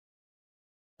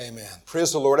Amen.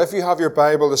 Praise the Lord. If you have your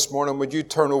Bible this morning, would you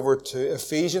turn over to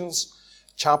Ephesians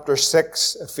chapter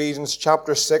 6. Ephesians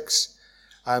chapter 6.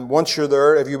 And once you're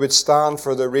there, if you would stand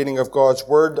for the reading of God's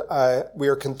Word. We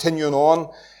are continuing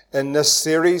on in this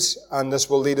series, and this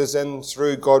will lead us in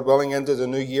through, God willing, into the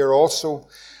new year also.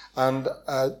 And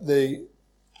the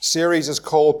series is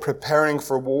called Preparing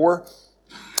for War.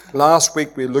 Last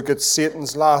week we looked at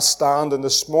Satan's last stand, and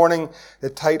this morning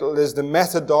the title is The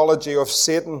Methodology of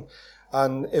Satan.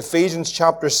 And Ephesians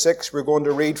chapter 6, we're going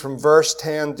to read from verse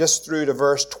 10 just through to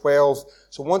verse 12.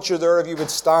 So once you're there, if you would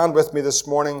stand with me this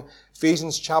morning,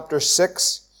 Ephesians chapter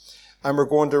 6, and we're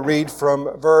going to read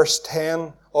from verse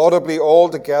 10, audibly all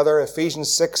together, Ephesians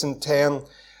 6 and 10,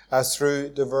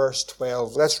 through to verse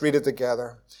 12. Let's read it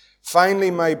together.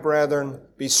 Finally, my brethren,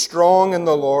 be strong in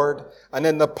the Lord and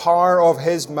in the power of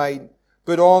His might.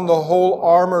 Put on the whole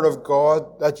armour of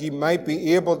God, that ye might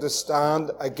be able to stand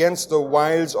against the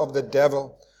wiles of the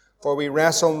devil. For we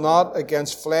wrestle not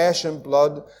against flesh and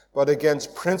blood, but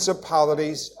against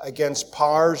principalities, against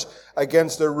powers,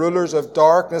 against the rulers of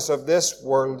darkness of this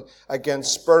world,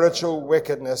 against spiritual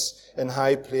wickedness in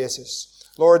high places.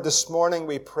 Lord, this morning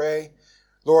we pray,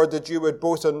 Lord, that you would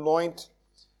both anoint,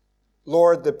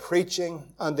 Lord, the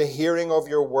preaching and the hearing of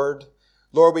your word.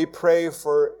 Lord, we pray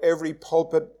for every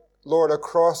pulpit, Lord,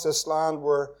 across this land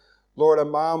where, Lord, a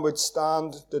man would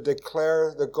stand to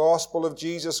declare the gospel of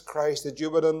Jesus Christ, that you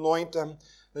would anoint him,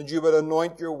 that you would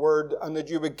anoint your word, and that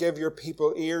you would give your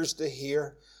people ears to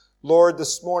hear. Lord,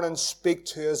 this morning speak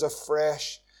to us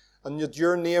afresh, and that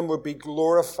your name would be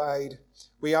glorified.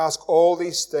 We ask all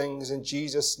these things in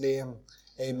Jesus' name.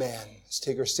 Amen. Let's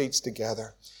take our seats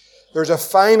together. There's a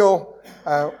final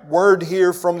word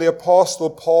here from the Apostle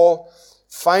Paul.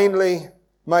 Finally,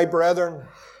 my brethren,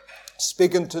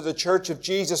 speaking to the church of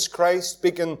Jesus Christ,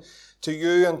 speaking to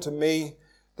you and to me,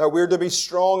 that we're to be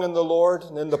strong in the Lord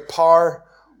and in the power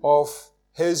of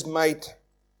His might.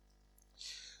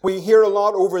 We hear a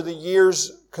lot over the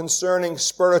years concerning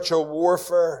spiritual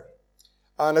warfare,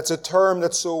 and it's a term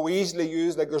that's so easily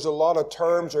used, like there's a lot of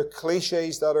terms or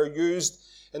cliches that are used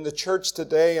in the church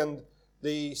today, and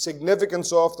the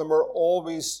significance of them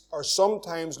are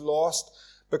sometimes lost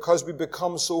because we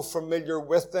become so familiar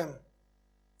with them.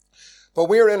 But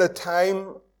we're in a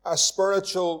time, a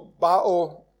spiritual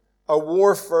battle, a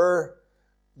warfare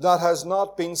that has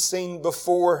not been seen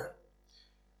before.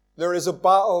 There is a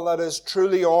battle that is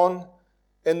truly on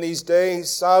in these days.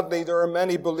 Sadly, there are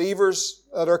many believers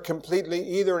that are completely,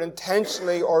 either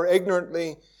intentionally or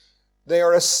ignorantly, they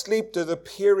are asleep to the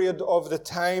period of the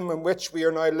time in which we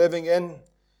are now living in.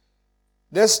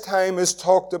 This time is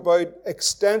talked about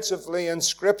extensively in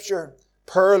Scripture.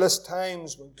 Perilous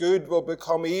times when good will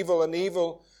become evil and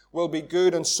evil will be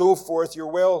good and so forth. You're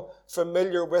well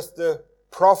familiar with the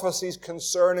prophecies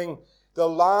concerning the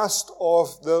last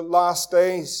of the last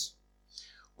days.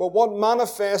 But what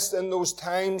manifests in those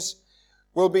times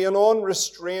will be an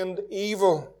unrestrained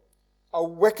evil, a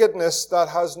wickedness that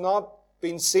has not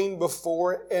been seen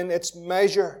before in its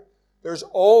measure. There's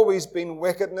always been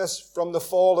wickedness from the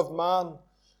fall of man,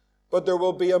 but there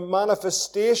will be a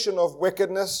manifestation of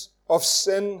wickedness, of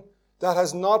sin, that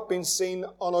has not been seen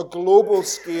on a global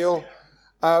scale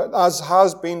as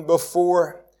has been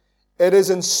before. It is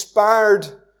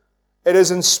inspired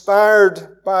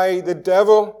by the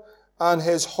devil and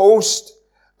his host,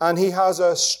 and he has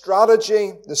a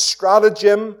strategy. The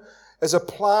stratagem is a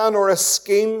plan or a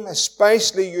scheme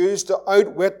especially used to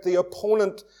outwit the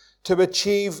opponent to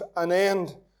achieve an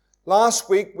end. Last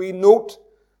week we note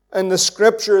in the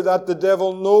Scripture that the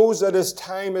devil knows that his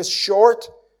time is short,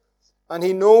 and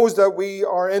he knows that we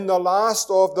are in the last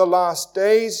of the last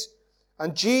days.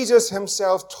 And Jesus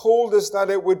himself told us that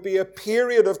it would be a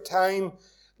period of time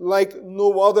like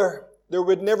no other. There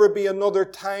would never be another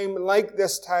time like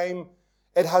this time.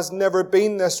 It has never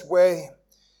been this way.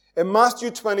 In Matthew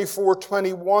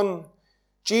 24:21,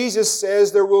 Jesus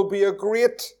says there will be a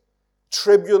great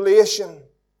tribulation,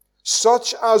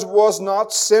 such as was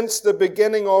not since the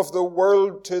beginning of the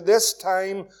world to this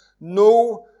time,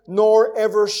 no, nor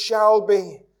ever shall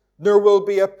be. There will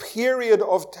be a period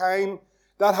of time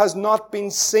that has not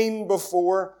been seen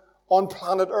before on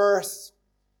planet Earth.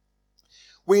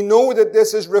 We know that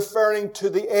this is referring to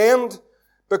the end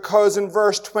because in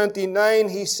verse 29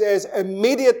 he says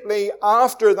immediately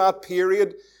after that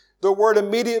period. The word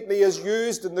immediately is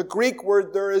used, and the Greek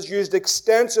word there is used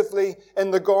extensively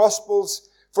in the Gospels.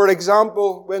 For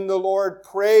example, when the Lord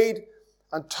prayed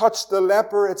and touched the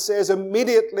leper, it says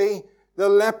immediately the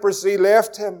leprosy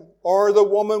left him. Or the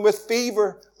woman with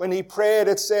fever, when he prayed,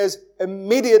 it says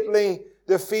immediately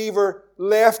the fever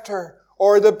left her.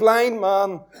 Or the blind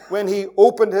man, when he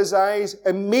opened his eyes,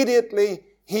 immediately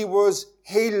he was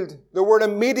healed. The word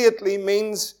immediately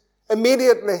means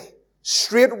immediately,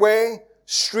 straightway,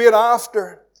 straight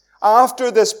after. After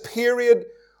this period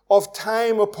of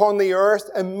time upon the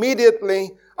earth,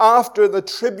 immediately after the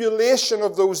tribulation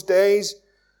of those days,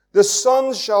 the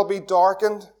sun shall be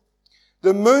darkened,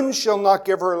 the moon shall not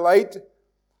give her light,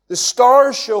 the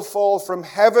stars shall fall from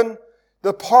heaven,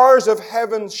 the powers of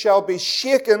heaven shall be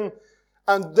shaken,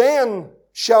 and then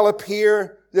shall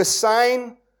appear the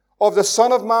sign of the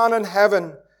Son of Man in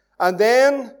heaven. And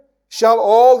then shall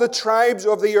all the tribes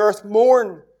of the earth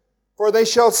mourn, for they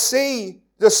shall see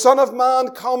the Son of Man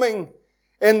coming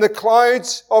in the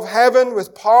clouds of heaven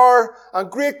with power and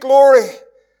great glory.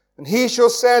 And he shall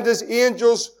send his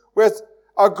angels with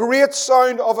a great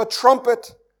sound of a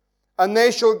trumpet, and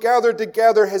they shall gather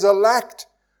together his elect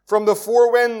from the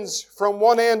four winds, from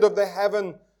one end of the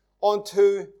heaven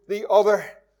unto the other.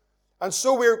 And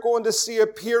so we're going to see a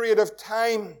period of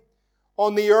time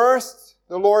on the earth.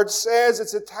 The Lord says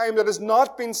it's a time that has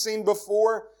not been seen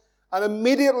before. And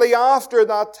immediately after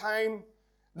that time,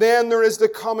 then there is the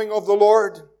coming of the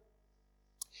Lord.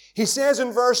 He says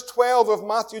in verse 12 of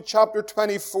Matthew chapter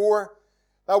 24,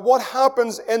 that what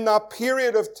happens in that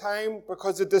period of time,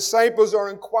 because the disciples are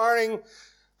inquiring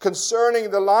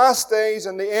concerning the last days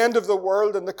and the end of the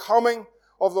world and the coming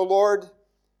of the Lord,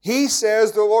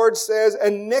 the Lord says,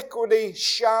 iniquity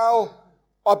shall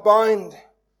abound.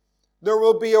 There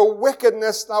will be a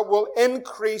wickedness that will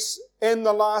increase in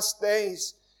the last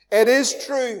days. It is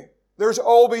true, there's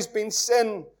always been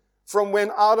sin from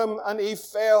when Adam and Eve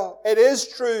fell. It is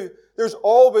true, there's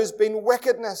always been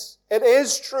wickedness. It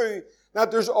is true that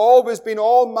there's always been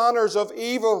all manners of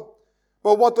evil.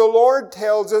 But what the Lord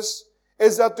tells us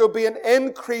is that there'll be an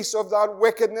increase of that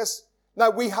wickedness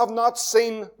that we have not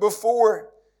seen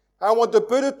before. I want to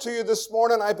put it to you this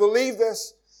morning, I believe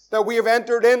this, that we have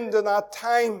entered into that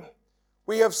time.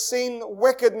 We have seen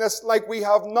wickedness like we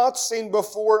have not seen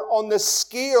before on the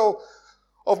scale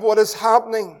of what is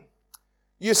happening.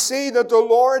 You see that the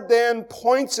Lord then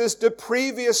points us to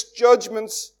previous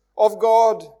judgments of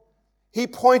God. He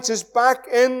points us back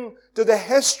into the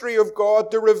history of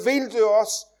God to reveal to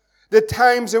us the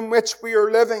times in which we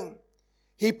are living.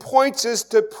 He points us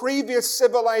to previous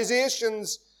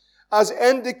civilizations as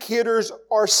indicators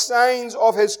or signs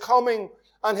of His coming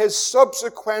and His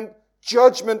subsequent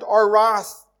judgment or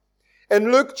wrath.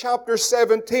 In Luke chapter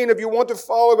 17, if you want to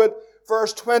follow it,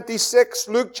 verse 26,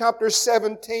 Luke chapter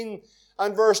 17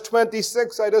 and verse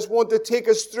 26, I just want to take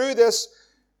us through this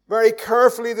very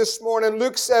carefully this morning.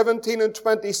 Luke 17 and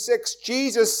 26,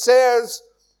 Jesus says,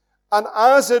 and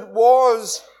as it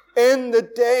was in the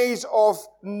days of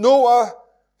Noah,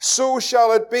 so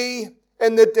shall it be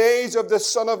in the days of the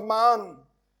Son of Man.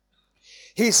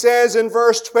 He says in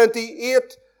verse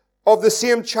 28 of the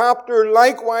same chapter,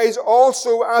 likewise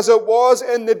also as it was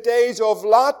in the days of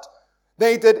Lot,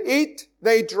 they did eat,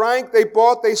 they drank, they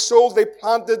bought, they sold, they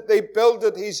planted, they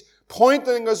builded. He's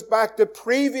pointing us back to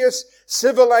previous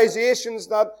civilizations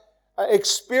that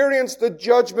experienced the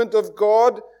judgment of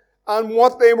God and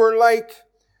what they were like.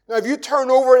 Now, if you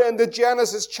turn over into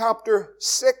Genesis chapter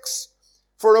 6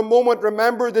 for a moment,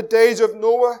 remember the days of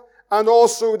Noah and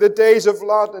also the days of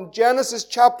Lot. In Genesis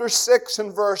chapter 6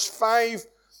 and verse 5,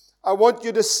 I want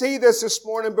you to see this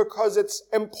morning because it's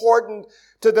important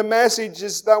to the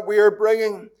messages that we are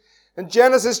bringing. In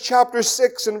Genesis chapter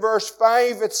 6 and verse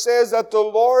 5, it says that the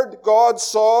Lord God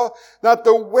saw that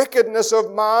the wickedness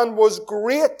of man was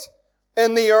great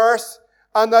in the earth,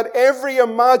 and that every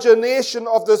imagination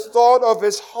of the thought of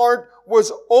his heart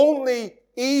was only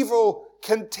evil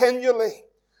continually.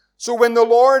 So when the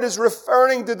Lord is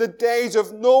referring to the days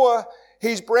of Noah,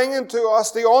 He's bringing to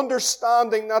us the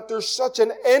understanding that there's such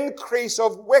an increase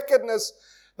of wickedness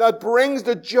that brings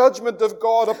the judgment of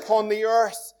God upon the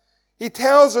earth. He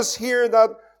tells us here that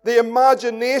the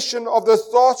imagination of the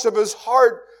thoughts of his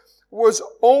heart was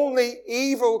only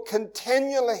evil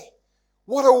continually.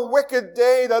 What a wicked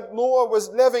day that Noah was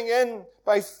living in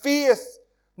by faith,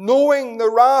 knowing the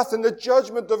wrath and the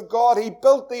judgment of God. He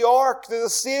built the ark to the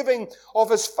saving of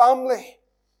his family.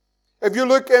 If you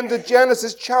look into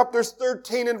Genesis chapter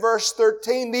 13 and verse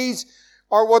 13, these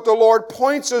are what the Lord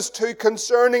points us to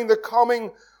concerning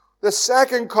the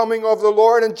second coming of the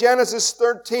Lord. In Genesis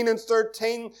 13 and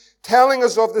 13, telling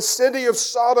us of the city of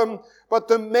Sodom, but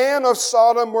the men of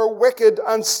Sodom were wicked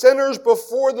and sinners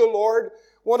before the Lord.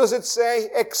 What does it say?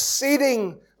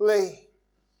 Exceedingly.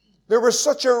 There was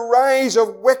such a rise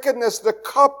of wickedness. The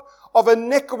cup of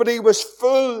iniquity was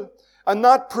full, and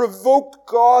that provoked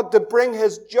God to bring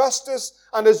His justice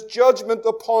and His judgment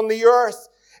upon the earth.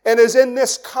 It is in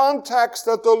this context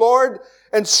that the Lord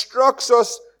instructs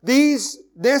us. This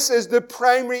is the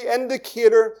primary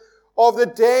indicator of the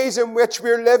days in which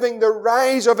we're living, the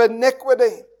rise of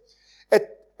iniquity.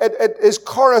 It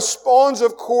corresponds,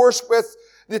 of course, with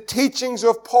the teachings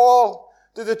of Paul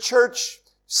to the church,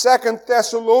 2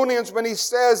 Thessalonians, when he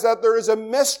says that there is a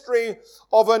mystery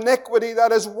of iniquity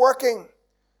that is working.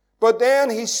 But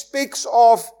then he speaks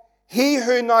of he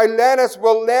who now letteth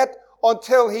will let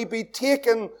until he be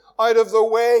taken out of the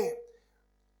way.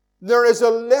 There is a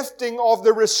lifting of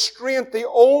the restraint. The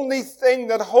only thing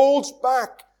that holds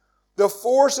back the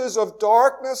forces of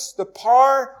darkness, the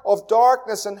power of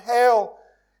darkness and hell,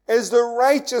 is the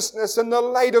righteousness and the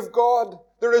light of God.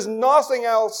 There is nothing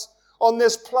else on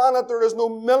this planet. There is no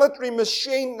military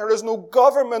machine. There is no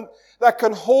government that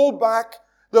can hold back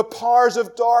the powers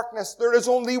of darkness. There is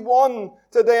only one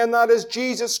today, and that is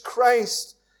Jesus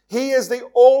Christ. He is the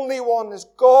only one, is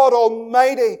God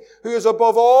Almighty, who is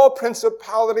above all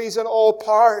principalities and all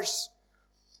powers.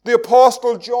 The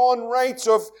Apostle John writes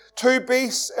of two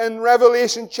beasts in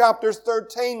Revelation chapter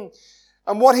 13.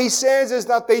 And what he says is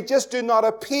that they just do not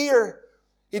appear.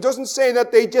 He doesn't say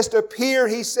that they just appear.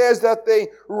 He says that they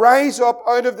rise up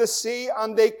out of the sea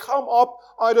and they come up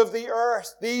out of the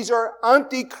earth. These are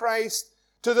Antichrist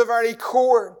to the very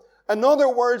core. In other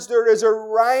words, there is a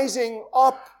rising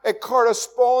up. It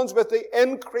corresponds with the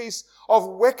increase of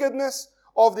wickedness,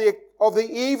 of the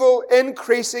evil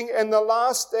increasing in the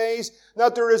last days,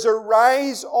 that there is a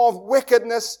rise of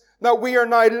wickedness that we are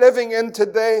now living in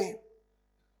today.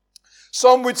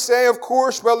 Some would say, of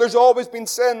course, well, there's always been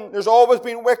sin, there's always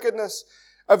been wickedness,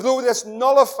 as though this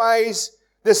nullifies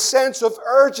the sense of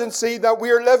urgency that we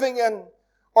are living in,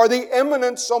 or the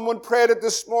imminent, someone prayed it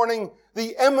this morning,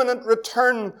 the imminent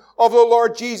return of the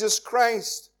Lord Jesus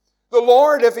Christ. The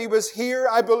Lord, if He was here,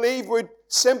 I believe, would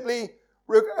simply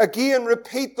again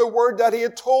repeat the word that He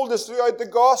had told us throughout the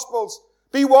Gospels.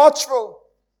 Be watchful.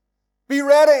 Be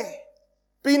ready.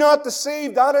 Be not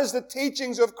deceived. That is the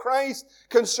teachings of Christ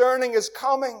concerning His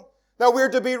coming. That we're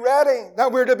to be ready.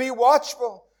 That we're to be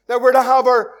watchful. That we're to have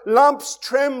our lamps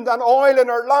trimmed and oil in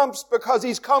our lamps because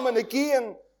He's coming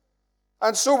again.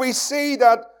 And so we see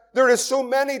that there is so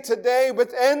many today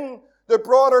within the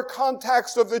broader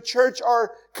context of the church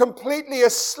are completely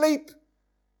asleep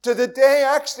to the day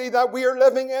actually that we are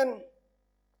living in.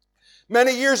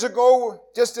 Many years ago,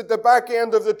 just at the back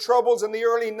end of the Troubles in the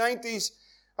early 90s,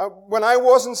 when I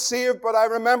wasn't saved, but I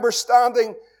remember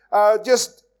standing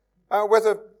with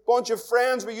a bunch of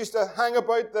friends. We used to hang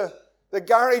about the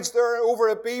garage there over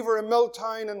at Beaver in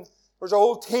Milltown, and there was a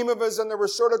whole team of us, and there were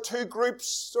sort of two groups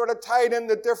sort of tied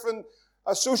into different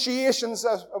associations,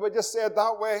 I would just say it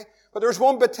that way. But there was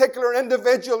one particular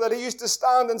individual that he used to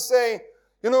stand and say,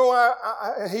 he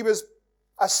was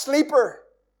a sleeper.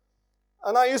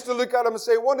 And I used to look at him and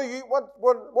say, what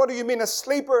do you mean a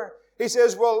sleeper? He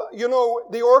says, well,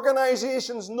 the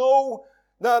organizations know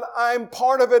that I'm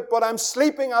part of it, but I'm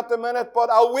sleeping at the minute, but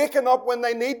I'll waken up when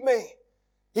they need me.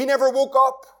 He never woke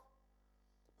up.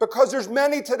 Because there's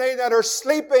many today that are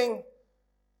sleeping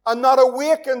and not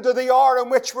awakened to the hour in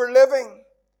which we're living.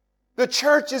 The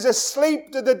church is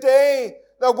asleep to the day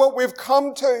that what we've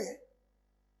come to.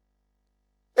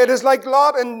 It is like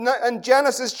Lot in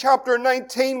Genesis chapter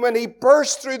 19 when he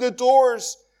burst through the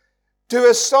doors to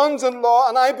his sons-in-law,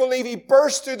 and I believe he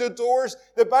burst through the doors.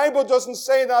 The Bible doesn't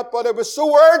say that, but it was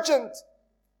so urgent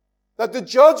that the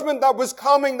judgment that was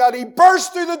coming that he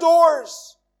burst through the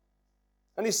doors.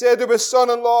 And he said to his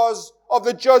son-in-laws of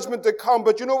the judgment to come.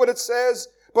 But you know what it says?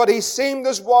 But he seemed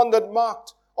as one that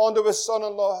mocked unto his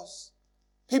son-in-laws.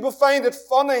 People find it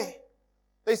funny.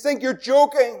 They think you're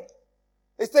joking.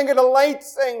 They think it a light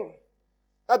thing,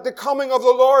 that the coming of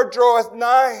the Lord draweth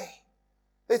nigh.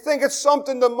 They think it's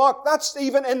something to mock. That's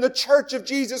even in the church of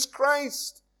Jesus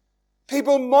Christ.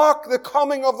 People mock the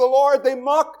coming of the Lord. They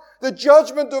mock the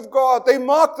judgment of God. They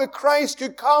mock the Christ who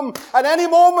come at any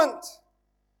moment.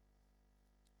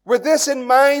 With this in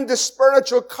mind, the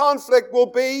spiritual conflict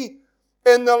will be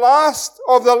in the last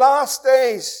of the last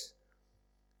days.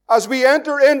 As we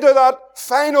enter into that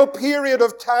final period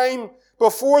of time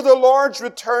before the Lord's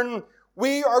return,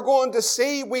 we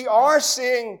are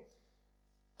seeing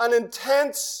an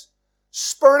intense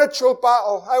spiritual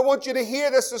battle. I want you to hear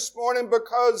this morning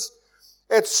because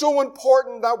it's so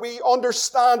important that we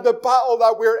understand the battle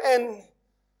that we're in,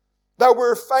 that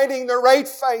we're fighting the right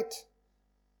fight,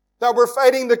 that we're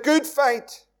fighting the good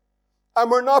fight, and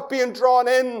we're not being drawn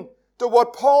in to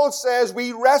what Paul says,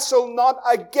 we wrestle not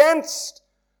against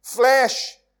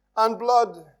flesh and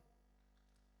blood.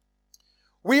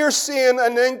 We are seeing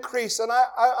an increase, and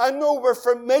I know we're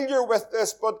familiar with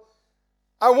this, but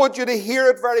I want you to hear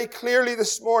it very clearly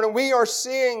this morning. We are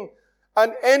seeing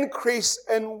an increase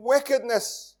in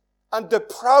wickedness and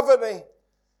depravity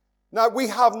that we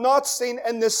have not seen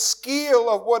in the scale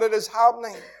of what it is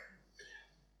happening.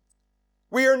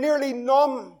 We are nearly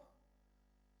numb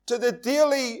to the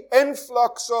daily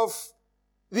influx of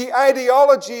the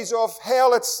ideologies of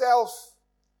hell itself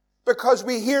because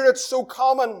we hear it so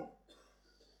common.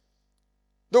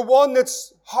 The one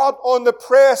that's hot on the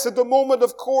press at the moment,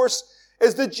 of course,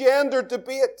 is the gender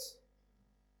debate.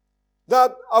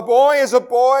 That a boy is a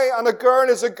boy and a girl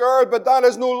is a girl, but that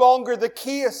is no longer the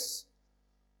case.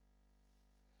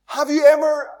 Have you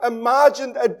ever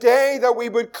imagined a day that we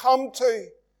would come to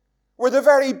where the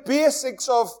very basics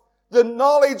of the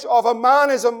knowledge of a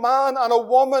man is a man and a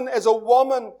woman is a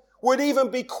woman would even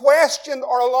be questioned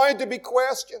or allowed to be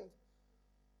questioned?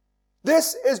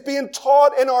 This is being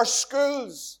taught in our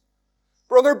schools.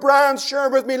 Brother Brian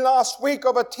shared with me last week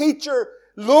of a teacher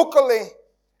locally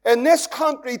in this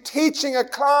country teaching a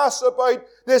class about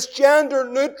this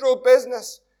gender-neutral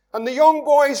business. And the young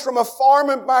boy's from a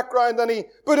farming background, and he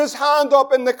put his hand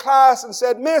up in the class and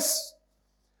said, Miss,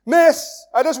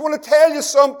 I just want to tell you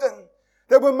something.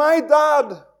 That when my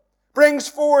dad brings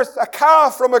forth a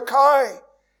calf from a cow,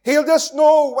 he'll just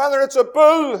know whether it's a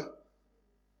bull.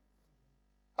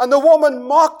 And the woman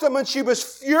mocked him, and she was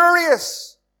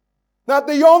furious that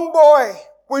the young boy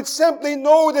would simply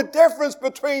know the difference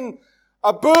between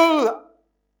a bull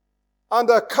and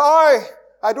a cow.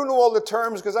 I don't know all the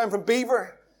terms because I'm from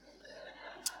Beaver.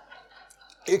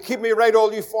 You keep me right,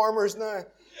 all you farmers now.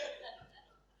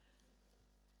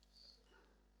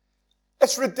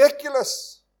 It's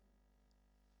ridiculous.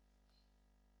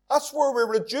 That's where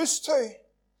we're reduced to.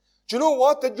 Do you know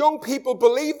what? That young people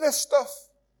believe this stuff.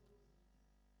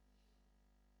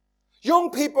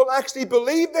 Young people actually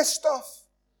believe this stuff.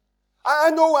 I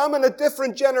know I'm in a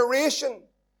different generation,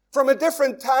 from a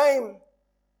different time,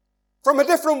 from a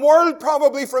different world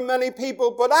probably for many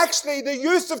people, but actually the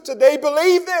youth of today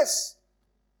believe this.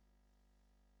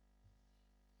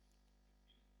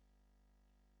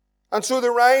 And so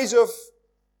the rise of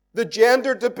the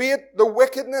gender debate, the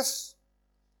wickedness,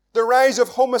 the rise of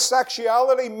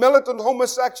homosexuality, militant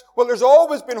homosexuality. Well, there's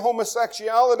always been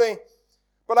homosexuality.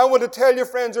 But I want to tell you,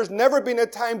 friends, there's never been a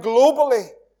time globally,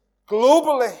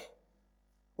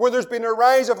 where there's been a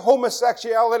rise of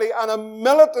homosexuality and a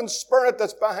militant spirit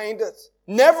that's behind it.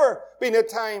 Never been a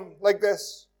time like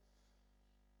this.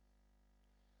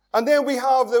 And then we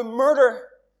have the murder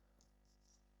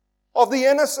of the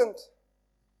innocent.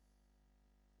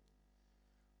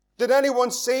 Did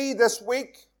anyone see this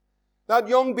week that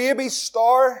young baby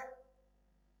Star,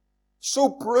 so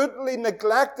brutally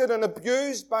neglected and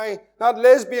abused by that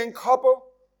lesbian couple?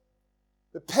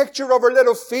 The picture of her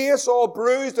little face all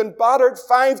bruised and battered,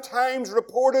 5 times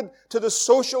reported to the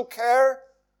social care.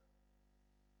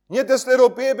 And yet this little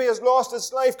baby has lost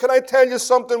its life. Can I tell you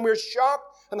something? We're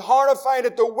shocked and horrified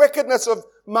at the wickedness of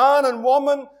man and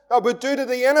woman that would do to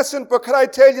the innocent. But can I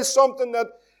tell you something? That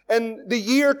in the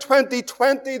year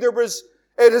 2020,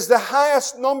 it is the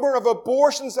highest number of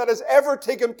abortions that has ever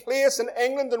taken place in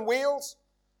England and Wales.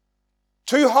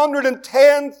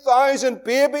 210,000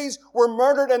 babies were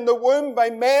murdered in the womb by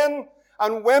men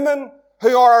and women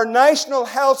who are our National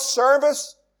Health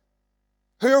Service,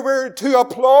 who were to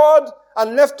applaud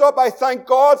and lift up. I thank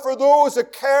God for those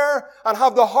that care and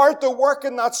have the heart to work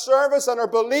in that service and are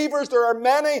believers. There are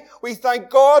many. We thank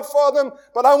God for them.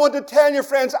 But I want to tell you,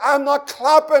 friends, I'm not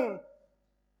clapping.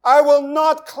 I will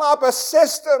not clap a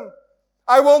system.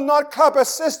 I will not clap a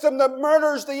system that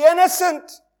murders the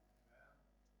innocent.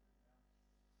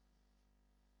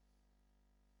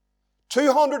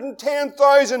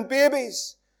 210,000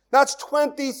 babies. That's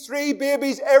 23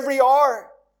 babies every hour.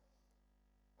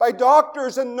 By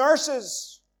doctors and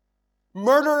nurses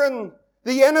murdering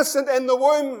the innocent in the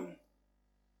womb.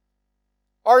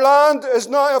 Our land is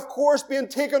now, of course, being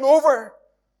taken over.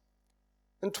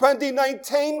 In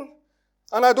 2019,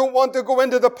 and I don't want to go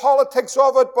into the politics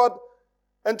of it, but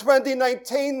in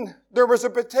 2019, there was a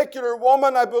particular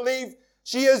woman, I believe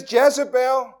she is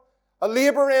Jezebel, a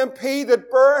Labour MP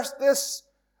that birthed this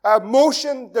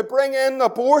motion to bring in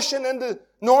abortion into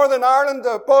Northern Ireland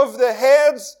above the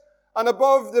heads and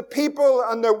above the people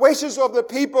and the wishes of the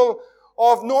people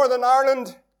of Northern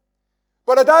Ireland.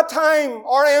 But at that time,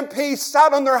 our MPs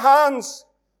sat on their hands,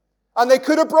 and they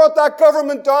could have brought that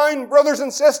government down, brothers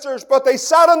and sisters, but they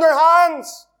sat on their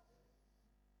hands.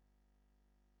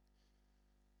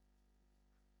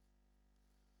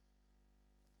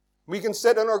 We can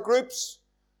sit in our groups,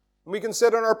 we can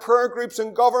sit in our prayer groups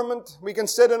in government, we can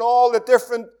sit in all the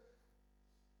different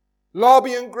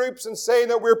lobbying groups and saying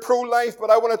that we're pro-life, but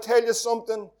I want to tell you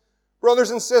something.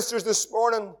 Brothers and sisters, this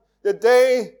morning, the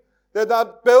day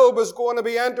that bill was going to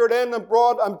be entered in and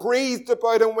brought and breathed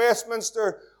about in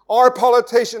Westminster, our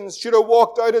politicians should have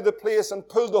walked out of the place and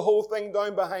pulled the whole thing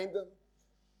down behind them.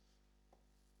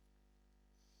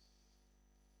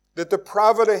 The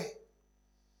depravity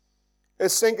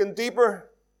is sinking deeper.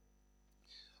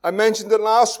 I mentioned it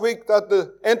last week that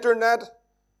the internet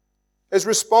is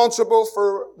responsible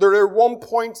for, there are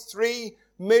 1.3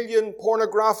 million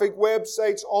pornographic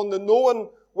websites on the known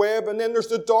web, and then there's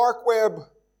the dark web.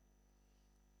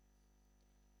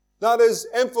 That has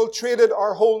infiltrated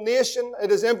our whole nation. It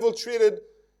has infiltrated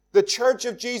the Church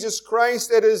of Jesus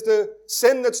Christ. It is the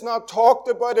sin that's not talked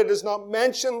about. It is not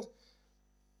mentioned.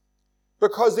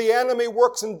 Because the enemy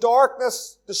works in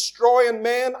darkness, destroying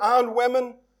men and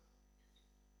women.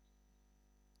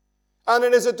 And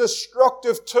it is a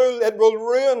destructive tool. It will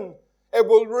ruin. It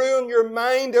will ruin your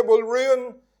mind. It will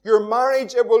ruin your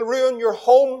marriage. It will ruin your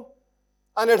home.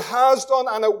 And it has done,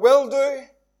 and it will do.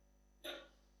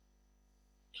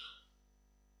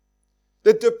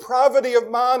 The depravity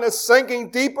of man is sinking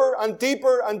deeper and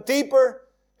deeper and deeper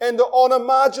into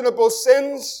unimaginable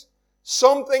sins.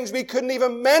 Some things we couldn't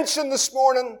even mention this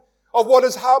morning of what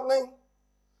is happening.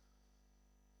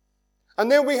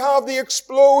 And then we have the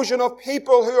explosion of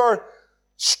people who are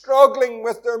struggling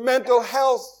with their mental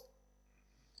health.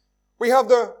 We have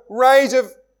the rise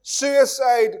of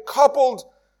suicide coupled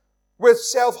with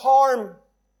self-harm.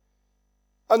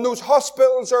 And those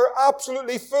hospitals are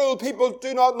absolutely full. People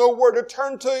do not know where to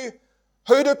turn to,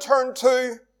 who to turn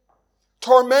to,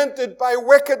 tormented by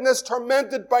wickedness,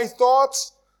 tormented by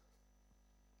thoughts.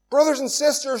 Brothers and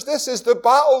sisters, this is the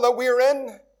battle that we're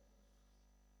in.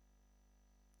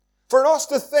 For us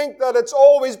to think that it's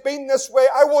always been this way,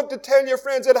 I want to tell you,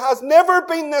 friends, it has never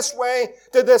been this way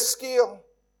to this scale.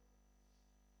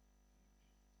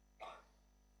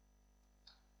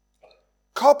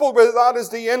 Coupled with that is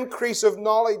the increase of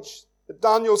knowledge that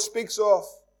Daniel speaks of.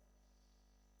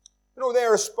 You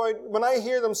know, when I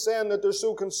hear them saying that they're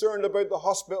so concerned about the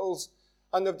hospitals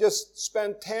and they've just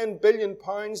spent £10 billion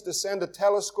to send a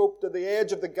telescope to the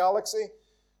edge of the galaxy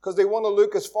because they want to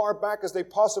look as far back as they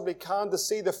possibly can to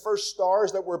see the first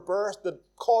stars that were birthed that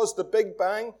caused the Big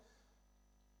Bang,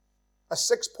 a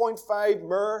 6.5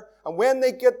 mirror. And when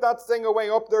they get that thing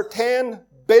away up there, $10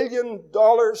 billion,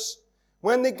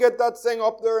 when they get that thing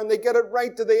up there and they get it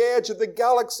right to the edge of the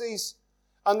galaxies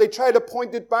and they try to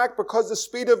point it back because the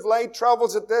speed of light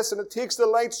travels at this and it takes the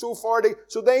light so far,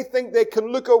 so they think they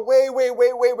can look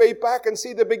way back and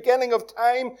see the beginning of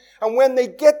time. And when they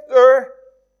get there,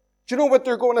 do you know what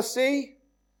they're going to see?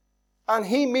 And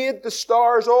He made the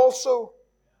stars also.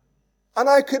 And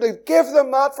I could have given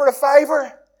them that for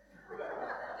 $5.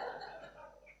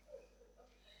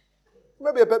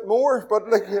 Maybe a bit more, but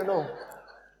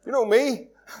you know me.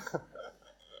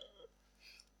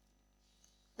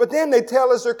 But then they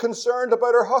tell us they're concerned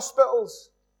about our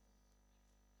hospitals.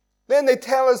 Then they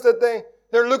tell us that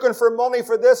they're looking for money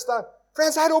for this, that.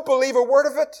 Friends, I don't believe a word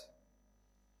of it.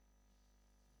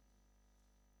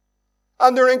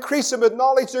 And they're increasing with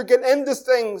knowledge. They're getting into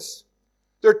things.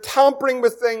 They're tampering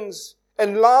with things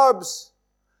in labs.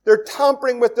 They're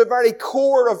tampering with the very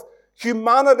core of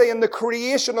humanity and the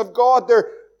creation of God.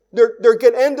 They're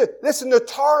getting into, listen, the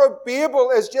Tower of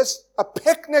Babel is just a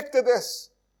picnic to this.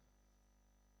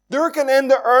 They're getting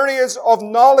into areas of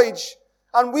knowledge.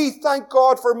 And we thank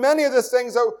God for many of the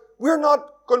things that we're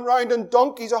not going round in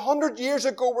donkeys. 100 years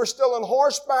ago, we're still on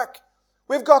horseback.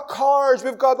 We've got cars.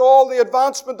 We've got all the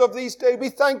advancement of these days. We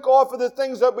thank God for the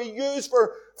things that we use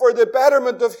for the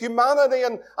betterment of humanity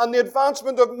and the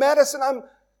advancement of medicine. And,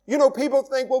 people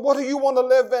think, well, what do you want to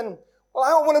live in? Well,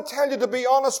 I want to tell you, to be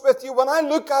honest with you, when I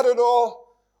look at it all,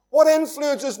 what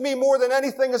influences me more than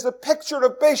anything is the picture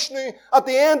of Vishnu at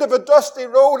the end of a dusty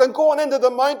road and going into the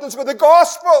mountains with the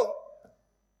gospel.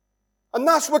 And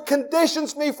that's what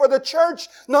conditions me for the church,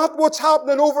 not what's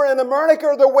happening over in America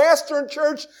or the Western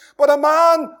church, but a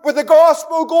man with the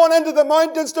gospel going into the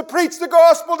mountains to preach the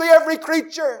gospel to every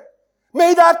creature.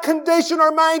 May that condition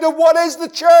our mind of what is the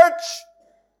church.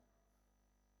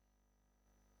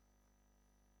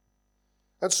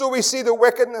 And so we see the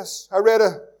wickedness. I read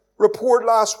a report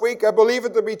last week. I believe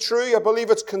it to be true. I believe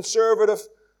it's conservative.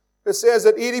 It says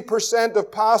that 80%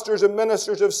 of pastors and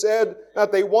ministers have said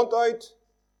that they want out.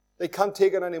 They can't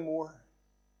take it anymore.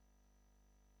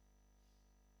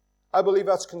 I believe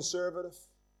that's conservative.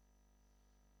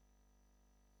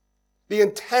 The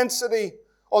intensity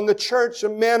on the church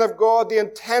and men of God, the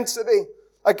intensity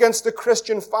against the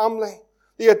Christian family,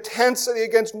 the intensity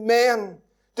against men,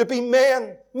 to be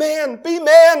men. Men, be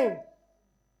men.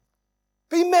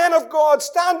 Be men of God.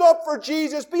 Stand up for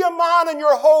Jesus. Be a man in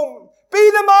your home.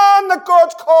 Be the man that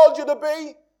God's called you to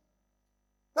be.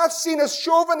 Not seen as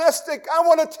chauvinistic. I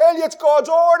want to tell you it's God's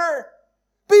order.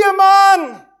 Be a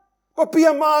man, but be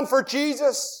a man for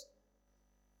Jesus.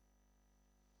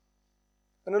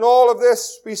 And in all of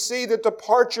this, we see the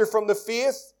departure from the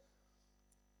faith,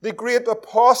 the great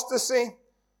apostasy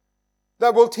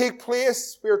that will take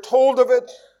place. We are told of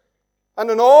it. And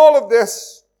in all of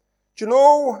this, do you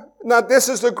know that this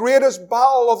is the greatest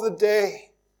battle of the day?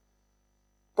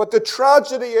 But the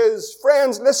tragedy is,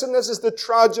 friends, listen, this is the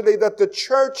tragedy, that the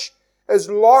church is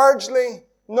largely,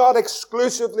 not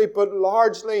exclusively, but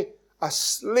largely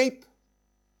asleep.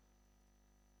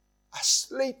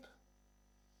 Asleep.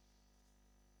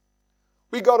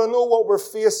 We got to know what we're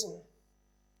facing.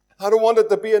 I don't want it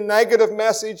to be a negative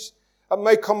message that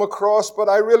might come across, but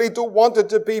I really don't want it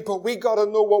to be, but we got to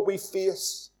know what we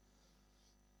face.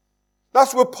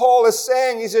 That's what Paul is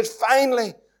saying. He said,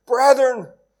 finally, brethren,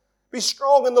 be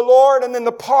strong in the Lord and in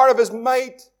the power of His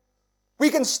might. We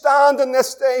can stand in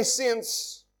this day,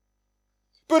 saints.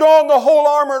 Put on the whole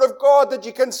armor of God that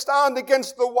you can stand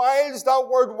against the wiles. That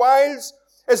word wiles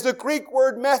is the Greek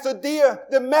word methodia,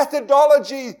 the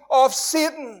methodology of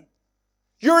Satan.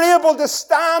 You're able to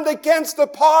stand against the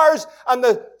powers and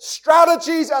the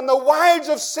strategies and the wiles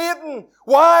of Satan.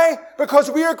 Why? Because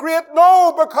we are great?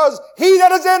 No, because He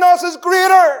that is in us is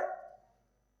greater.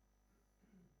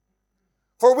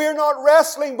 For we're not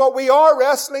wrestling, but we are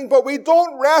wrestling, but we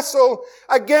don't wrestle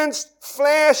against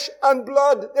flesh and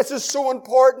blood. This is so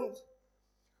important.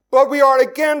 But we are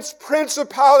against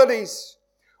principalities.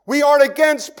 We are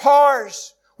against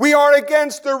powers. We are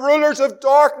against the rulers of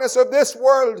darkness of this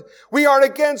world. We are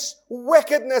against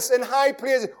wickedness in high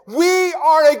places. We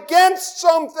are against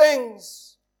some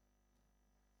things.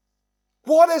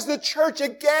 What is the church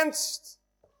against?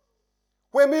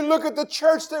 When we look at the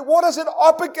church today, what is it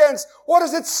up against? What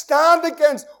does it stand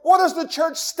against? What does the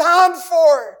church stand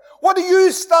for? What do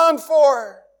you stand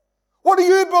for? What do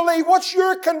you believe? What's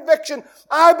your conviction?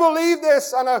 I believe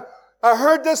this, and I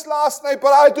heard this last night,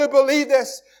 but I do believe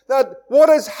this, that what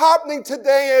is happening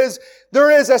today is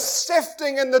there is a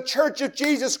sifting in the church of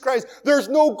Jesus Christ. There's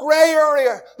no gray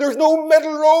area. There's no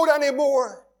middle road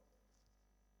anymore.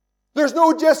 There's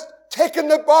no just ticking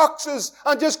the boxes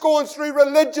and just going through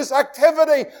religious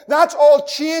activity. That's all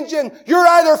changing. You're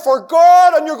either for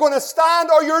God and you're going to stand,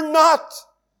 or you're not.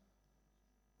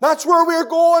 That's where we're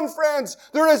going, friends.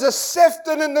 There is a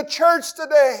sifting in the church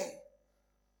today.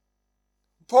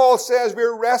 Paul says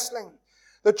we're wrestling.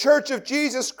 The church of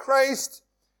Jesus Christ,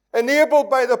 enabled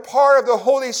by the power of the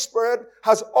Holy Spirit,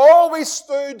 has always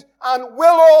stood and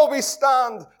will always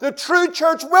stand. The true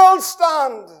church will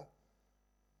stand.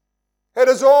 It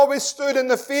has always stood in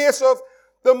the face of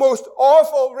the most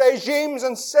awful regimes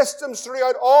and systems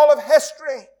throughout all of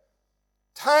history.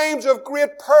 Times of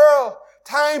great peril,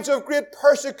 times of great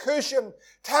persecution,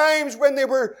 times when they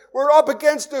were up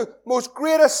against the most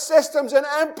greatest systems and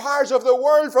empires of the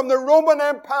world, from the Roman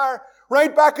Empire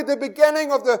right back at the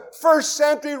beginning of the first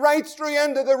century, right through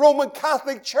into the Roman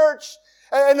Catholic Church.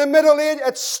 In the Middle Age,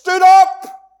 it stood up.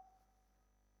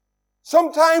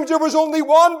 Sometimes there was only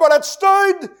one, but it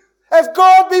stood. If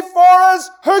God be for us,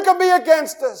 who can be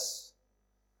against us?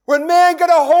 When men get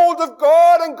a hold of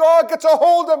God and God gets a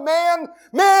hold of men,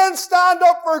 men stand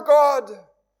up for God.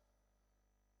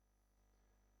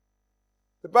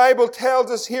 The Bible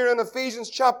tells us here in Ephesians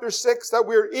chapter 6 that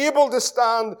we're able to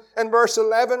stand in verse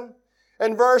 11.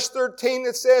 In verse 13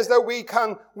 it says that we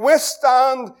can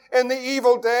withstand in the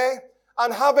evil day,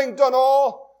 and having done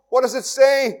all, what does it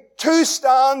say? To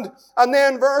stand. And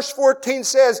then verse 14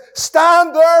 says,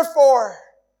 stand therefore.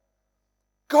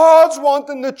 God's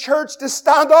wanting the church to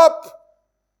stand up.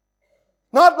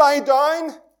 Not lie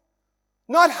down.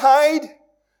 Not hide.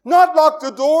 Not lock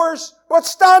the doors. But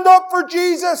stand up for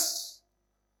Jesus.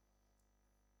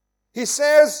 He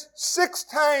says 6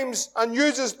 times and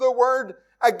uses the word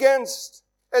against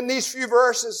in these few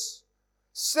verses.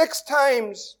 6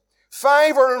 times.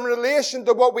 5 are in relation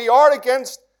to what we are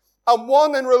against, and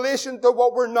 1 in relation to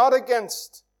what we're not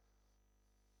against.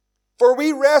 For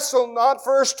we wrestle not,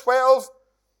 verse 12,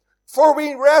 for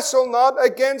we wrestle not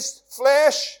against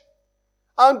flesh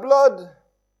and blood.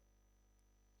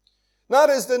 That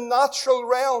is the natural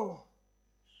realm.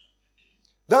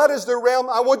 That is the realm.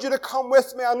 I want you to come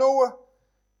with me. I know.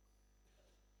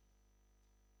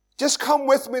 Just come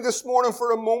with me this morning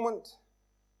for a moment.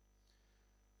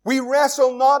 We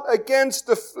wrestle not against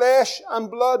the flesh and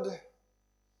blood.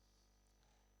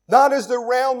 That is the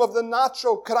realm of the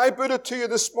natural. Could I put it to you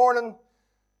this morning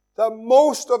that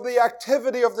most of the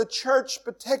activity of the church,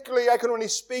 particularly I can only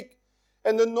speak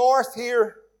In the north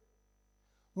here,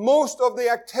 most of the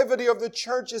activity of the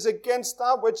church is against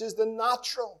that which is the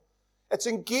natural. It's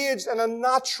engaged in a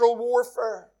natural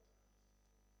warfare.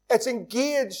 It's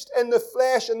engaged in the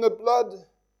flesh and the blood.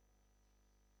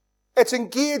 It's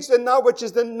engaged in that which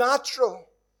is the natural.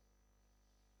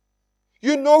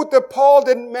 You note that Paul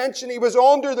didn't mention he was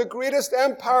under the greatest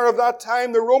empire of that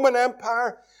time, the Roman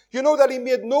Empire. You know that he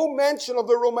made no mention of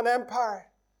the Roman Empire.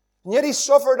 And yet he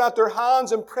suffered at their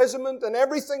hands imprisonment and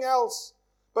everything else.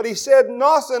 But he said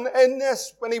nothing in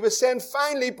this when he was saying,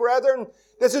 finally, brethren,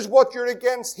 this is what you're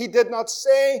against. He did not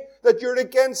say that you're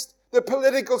against the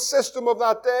political system of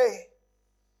that day.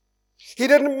 He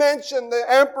didn't mention the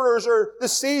emperors or the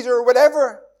Caesar or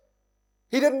whatever.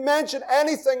 He didn't mention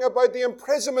anything about the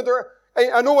imprisonment, or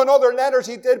I know in other letters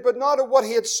he did, but not of what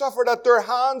he had suffered at their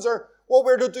hands or what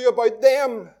we're to do about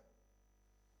them.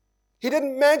 He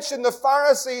didn't mention the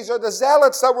Pharisees or the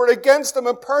Zealots that were against him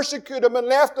and persecuted him and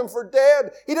left him for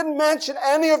dead. He didn't mention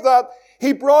any of that.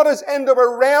 He brought us into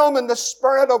a realm in the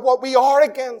spirit of what we are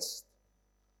against.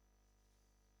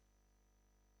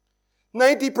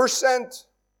 90%,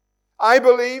 I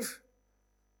believe,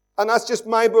 and that's just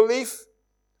my belief,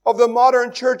 of the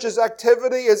modern church's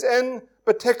activity is in,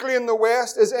 particularly in the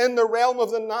West, is in the realm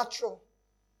of the natural.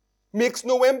 Makes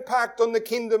no impact on the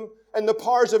kingdom and the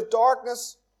powers of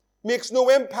darkness. Makes no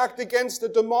impact against the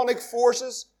demonic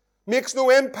forces. Makes no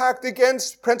impact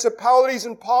against principalities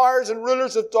and powers and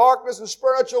rulers of darkness and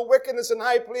spiritual wickedness in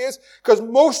high place, because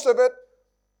most of it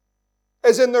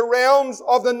is in the realms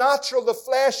of the natural, the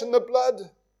flesh and the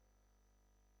blood.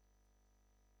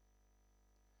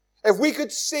 If we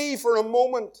could see for a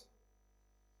moment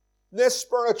this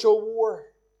spiritual war,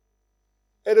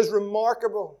 it is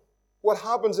remarkable what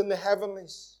happens in the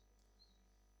heavenlies.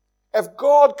 If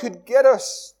God could get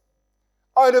us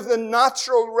out of the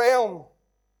natural realm,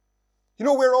 you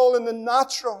know, we're all in the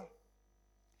natural.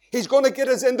 He's going to get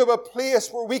us into a place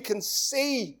where we can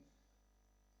see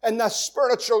in the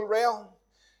spiritual realm.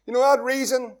 You know, I had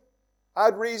reason,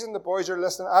 the boys are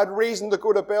listening, I had reason to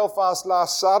go to Belfast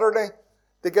last Saturday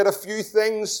to get a few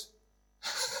things.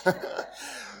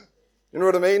 You know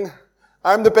what I mean?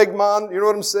 I'm the big man, you know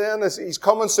what I'm saying? He's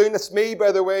coming soon, it's me,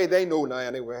 by the way. They know now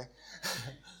anyway.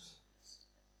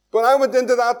 But I went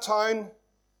into that town,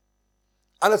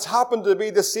 and it's happened to be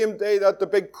the same day that the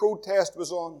big protest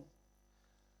was on.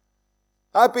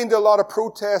 I've been to a lot of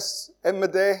protests in my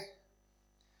day.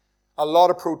 A lot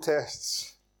of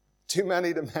protests. Too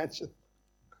many to mention.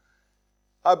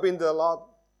 I've been to a lot.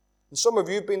 And some of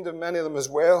you have been to many of them as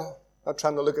well. Not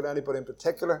trying to look at anybody in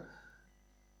particular.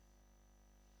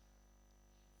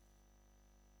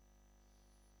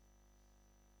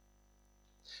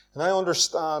 And I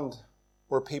understand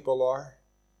where people are.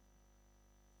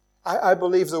 I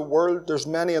believe the world, there's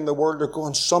many in the world that are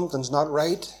going, something's not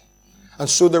right. And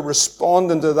so they're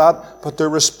responding to that, but they're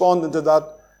responding to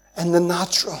that in the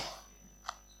natural.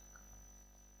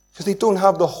 Because they don't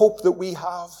have the hope that we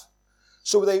have.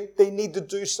 So they need to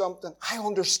do something. I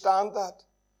understand that.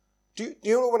 Do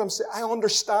you know what I'm saying? I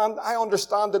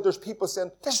understand that there's people saying,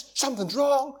 something's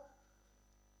wrong.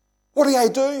 What do I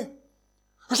do?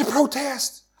 There's a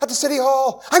protest at the City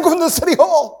Hall. I'm going to the City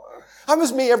Hall. That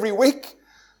was me every week.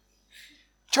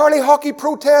 Charlie Hockey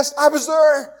protest, I was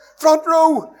there. Front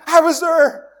row, I was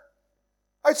there.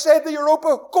 Outside the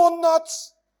Europa, going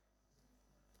nuts.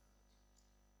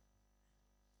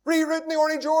 Rerouting the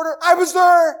Orange Order, I was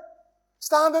there.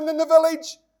 Standing in the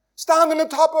village, standing on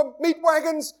top of meat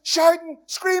wagons, shouting,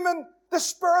 screaming. The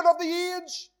spirit of the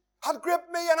age had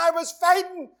gripped me, and I was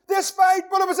fighting this fight,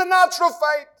 but it was a natural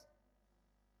fight.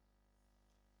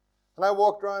 And I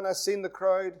walked around, I seen the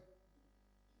crowd.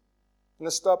 And I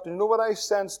stopped. And you know what I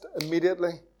sensed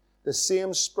immediately? The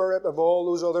same spirit of all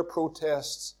those other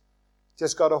protests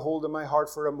just got a hold of my heart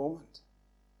for a moment.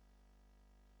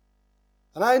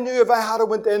 And I knew if I had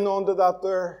went in onto that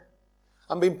there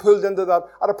and been pulled into that,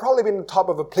 I'd have probably been on top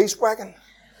of a police wagon.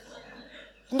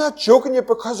 I'm not joking you,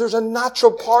 because there's a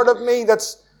natural part of me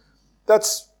that's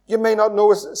you may not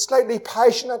know, is slightly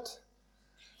passionate.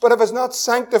 But if it's not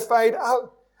sanctified,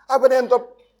 I would end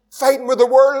up fighting with the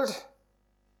world.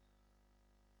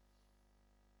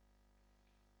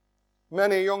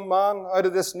 Many a young man out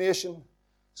of this nation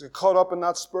has got caught up in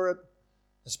that spirit.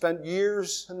 They spent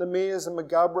years in the maze in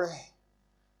McIlwrath.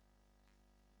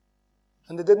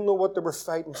 And they didn't know what they were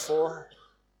fighting for.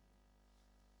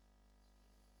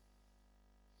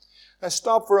 I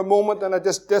stopped for a moment and I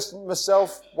just distanced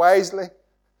myself wisely.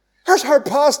 Here's our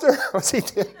pastor. What's he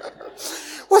doing?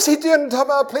 What's he doing on top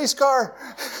of a police car?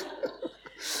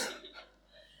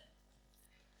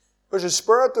 There's a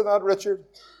spirit to that, Richard.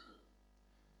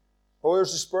 Oh,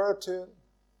 there's a spirit to it.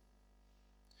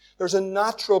 There's a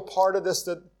natural part of this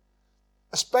that,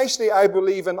 especially I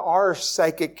believe in our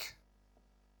psychic.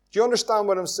 Do you understand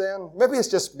what I'm saying? Maybe it's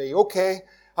just me. Okay.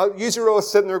 You're all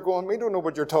sitting there going, we don't know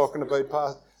what you're talking about,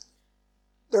 Pastor.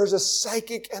 There's a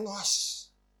psychic in us.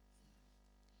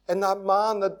 In that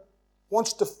man that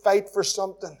wants to fight for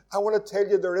something. I want to tell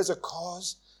you there is a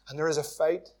cause and there is a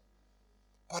fight.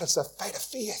 But it's a fight of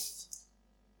faith.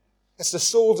 It's the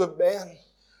souls of men.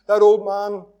 That old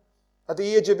man, at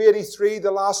the age of 83,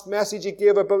 the last message he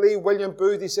gave, I believe, William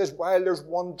Booth, he says, while there's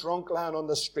one drunk lying on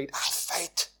the street, I'll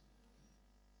fight.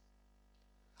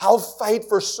 I'll fight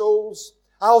for souls.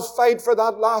 I'll fight for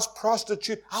that last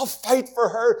prostitute. I'll fight for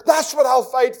her. That's what I'll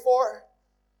fight for.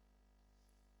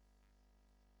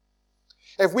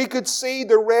 If we could see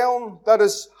the realm that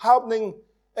is happening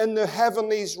in the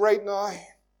heavenlies right now,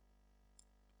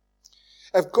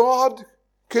 if God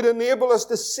could enable us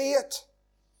to see it,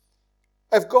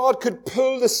 if God could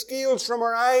pull the scales from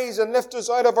our eyes and lift us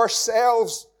out of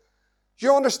ourselves,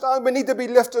 you understand? We need to be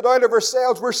lifted out of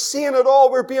ourselves. We're seeing it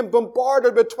all. We're being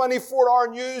bombarded with 24-hour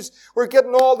news. We're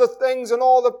getting all the things, and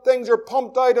all the things are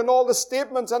pumped out, and all the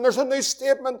statements, and there's a new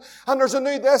statement, and there's a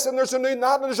new this, and there's a new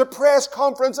that, and there's a press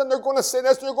conference, and they're going to say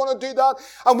this, and they're going to do that,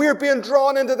 and we're being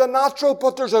drawn into the natural,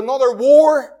 but there's another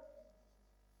war.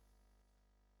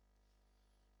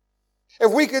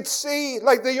 If we could see,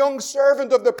 like the young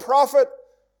servant of the prophet,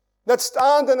 that's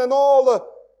standing and all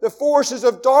the forces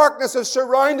of darkness have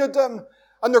surrounded them,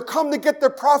 and they're come to get the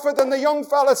prophet, and the young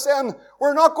fella saying,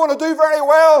 we're not going to do very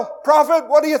well, prophet,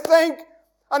 what do you think?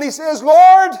 And he says,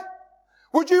 Lord,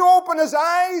 would you open his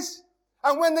eyes?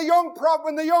 And when the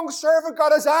young servant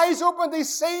got his eyes opened, he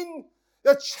seen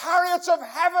the chariots of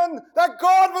heaven, that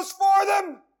God was for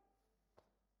them.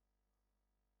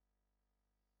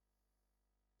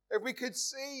 If we could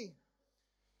see,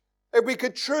 if we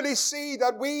could truly see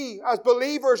that we as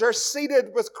believers are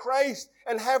seated with Christ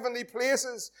in heavenly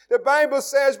places. The Bible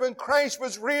says when Christ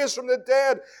was raised from the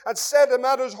dead and set him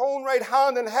at his own right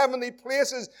hand in heavenly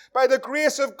places, by the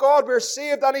grace of God we're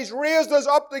saved, and he's raised us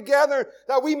up together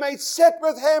that we may sit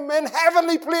with him in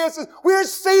heavenly places. We're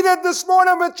seated this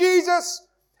morning with Jesus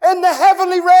in the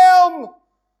heavenly realm.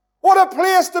 What a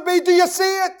place to be. Do you see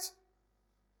it?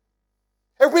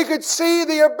 If we could see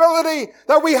the ability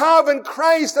that we have in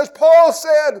Christ, as Paul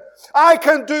said, I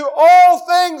can do all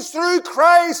things through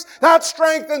Christ that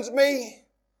strengthens me.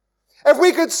 If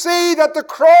we could see that the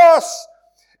cross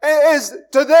is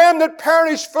to them that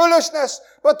perish foolishness,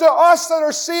 but to us that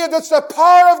are saved, it's the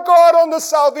power of God unto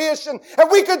salvation.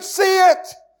 If we could see it,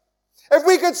 if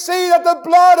we could see that the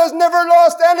blood has never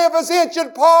lost any of its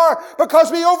ancient power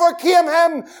because we overcame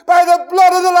him by the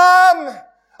blood of the Lamb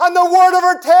and the word of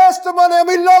our testimony, and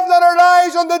we love not our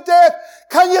lives unto death.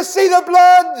 Can you see the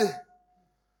blood?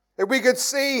 If we could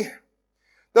see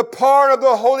the power of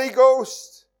the Holy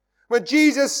Ghost, when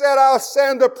Jesus said, I'll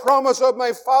send the promise of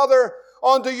my Father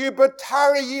unto you, but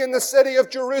tarry ye in the city of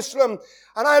Jerusalem.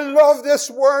 And I love this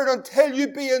word, until you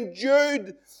be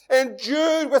endued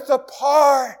with the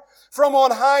power from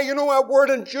on high. You know what word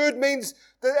endued means?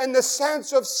 In the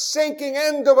sense of sinking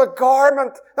into a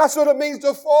garment. That's what it means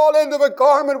to fall into a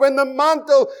garment. When the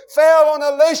mantle fell on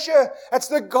Elisha, it's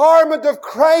the garment of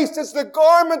Christ. It's the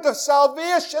garment of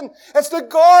salvation. It's the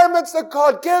garments that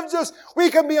God gives us.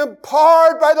 We can be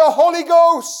empowered by the Holy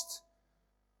Ghost.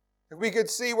 If we could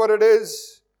see what it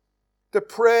is to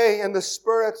pray in the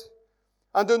Spirit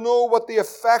and to know what the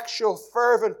effectual,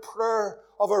 fervent prayer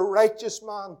of a righteous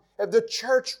man. If the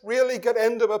church really got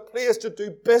into a place to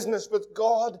do business with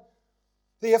God,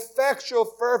 the effectual,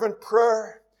 fervent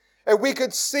prayer. If we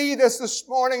could see this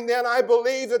morning, then I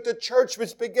believe that the church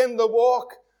would begin to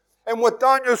walk. And what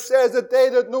Daniel says, that they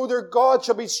that know their God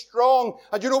shall be strong.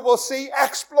 And we'll see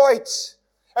exploits.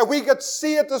 If we could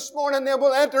see it this morning, then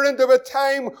we'll enter into a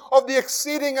time of the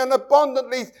exceeding and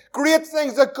abundantly great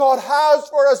things that God has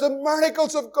for us, the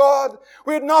miracles of God.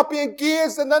 We would not be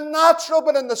engaged in the natural,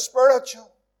 but in the spiritual.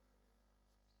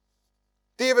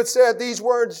 David said these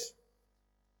words,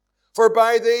 for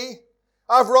by thee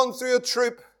I've run through a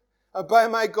troop, and by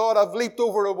my God I've leaped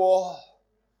over a wall.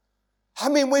 I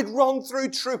mean, we'd run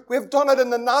through troop. We've done it in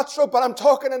the natural, but I'm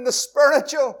talking in the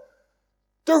spiritual.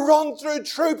 To run through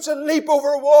troops and leap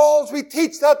over walls. We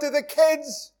teach that to the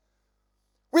kids.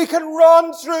 We can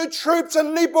run through troops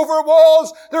and leap over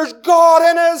walls. There's God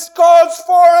in us. God's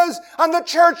for us. And the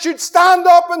church should stand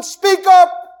up and speak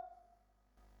up.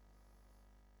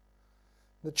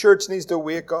 The church needs to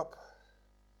wake up.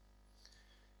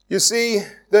 You see,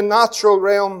 the natural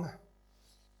realm,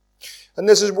 and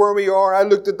this is where we are. I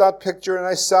looked at that picture and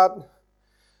I sat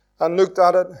and looked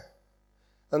at it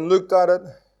and looked at it.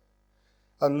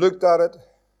 and looked at it.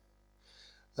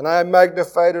 And I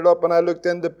magnified it up and I looked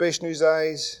into Bishnu's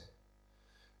eyes.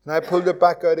 And I pulled it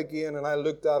back out again and I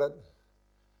looked at it.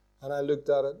 And I looked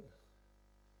at it.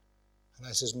 And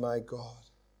I says, my God,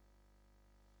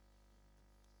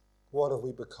 what have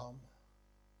we become?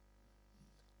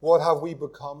 What have we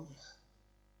become?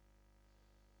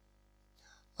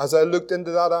 As I looked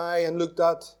into that eye and looked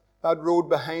at that road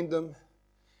behind him,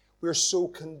 we're so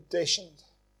conditioned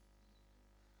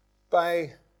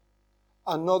by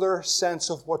another sense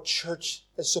of what church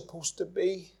is supposed to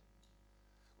be.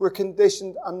 We're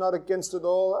conditioned, I'm not against it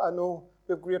all, I know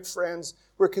we have great friends.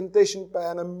 We're conditioned by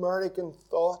an American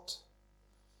thought.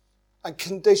 And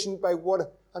conditioned by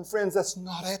what, and friends, that's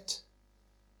not it.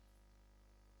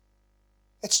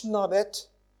 It's not it.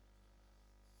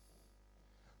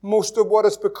 Most of what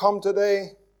it's become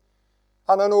today,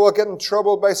 and I know I'll get in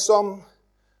trouble by some,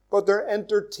 but they're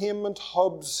entertainment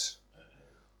hubs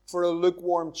for a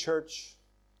lukewarm church.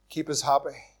 Keep us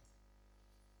happy.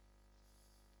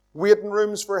 Waiting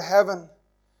rooms for heaven.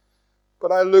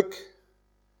 But I look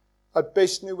at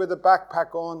Bishnu with a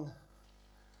backpack on,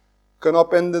 going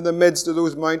up into the midst of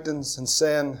those mountains and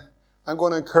saying, I'm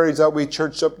going to encourage that wee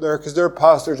church up there because their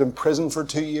pastor's in prison for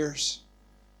 2 years.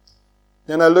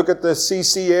 Then I look at the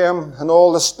CCM and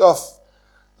all the stuff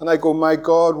and I go, my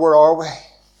God, where are we?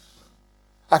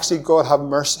 Actually, God, have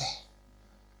mercy.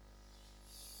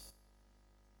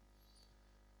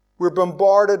 We're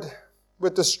bombarded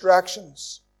with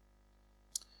distractions.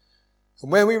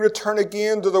 And when we return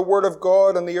again to the Word of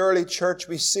God and the early church,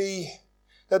 we see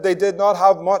that they did not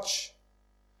have much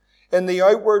in the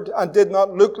outward and did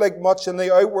not look like much in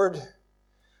the outward,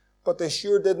 but they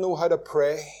sure did know how to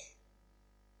pray.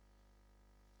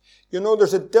 You know,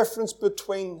 there's a difference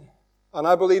between, and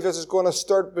I believe this is going to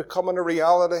start becoming a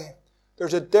reality,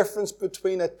 there's a difference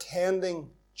between attending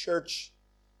church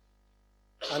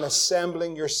and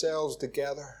assembling yourselves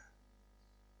together.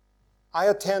 I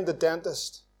attend the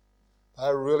dentist. I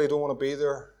really don't want to be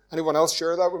there. Anyone else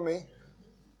share that with me?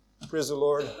 Praise the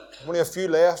Lord. Only a few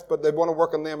left, but they want to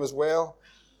work on them as well.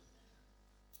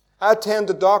 I attend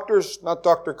the doctors, not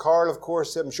Dr. Carl, of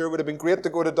course. I'm sure it would have been great to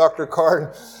go to Dr.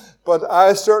 Carl, but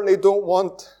I certainly don't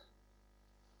want...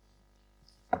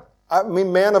 I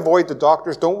mean, men avoid the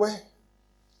doctors, don't we?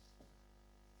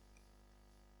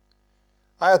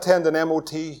 I attend an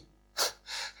MOT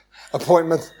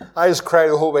appointment. I just cry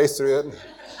the whole way through it.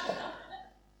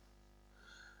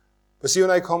 But see,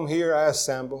 when I come here, I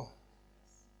assemble.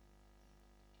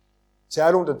 See,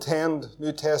 I don't attend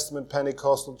New Testament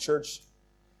Pentecostal church.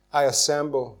 I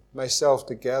assemble myself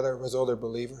together with other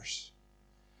believers.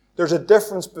 There's a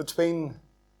difference between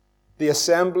the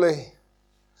assembly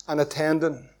and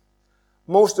attending.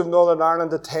 Most of Northern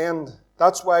Ireland attend.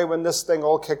 That's why when this thing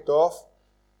all kicked off,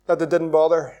 that they didn't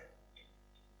bother.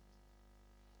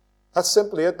 That's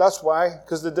simply it. That's why,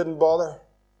 because they didn't bother.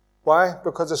 Why?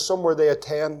 Because it's somewhere they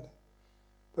attend.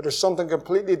 But there's something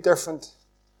completely different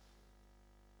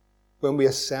when we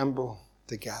assemble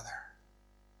together.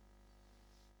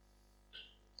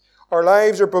 Our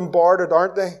lives are bombarded,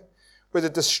 aren't they, with the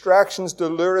distractions to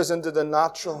lure us into the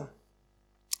natural.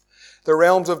 The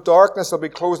realms of darkness, I'll be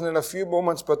closing in a few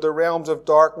moments, but the realms of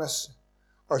darkness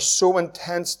are so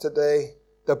intense today.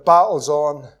 The battle's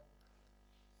on.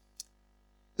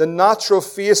 The natural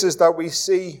faces that we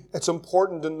see, it's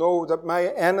important to know that my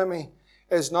enemy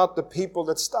is not the people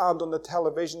that stand on the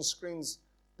television screens.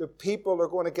 The people are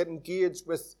going to get engaged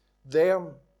with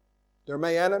them. They're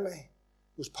my enemy.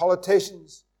 Those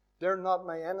politicians, they're not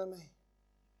my enemy.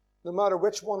 No matter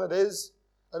which one it is,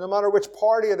 and no matter which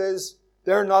party it is,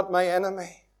 they're not my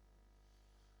enemy.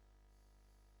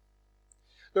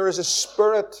 There is a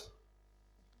spirit.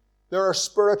 There are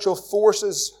spiritual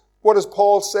forces. What does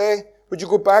Paul say? Would you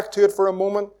go back to it for a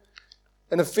moment?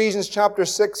 In Ephesians chapter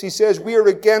 6, he says, we are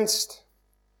against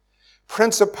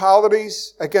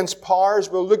principalities, against powers.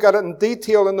 We'll look at it in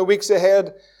detail in the weeks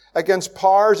ahead. Against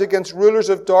powers, against rulers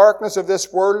of darkness of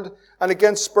this world, and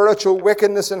against spiritual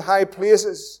wickedness in high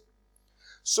places.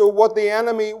 So what the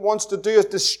enemy wants to do is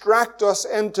distract us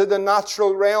into the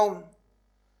natural realm.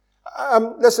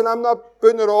 Listen, I'm not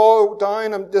putting it all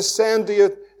down. I'm just saying to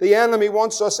you, the enemy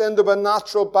wants us into a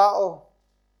natural battle.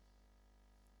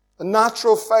 A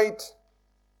natural fight.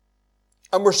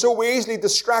 And we're so easily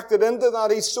distracted into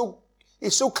that. He's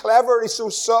so clever. He's so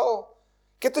subtle.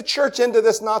 Get the church into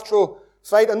this natural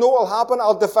fight. I know what will happen.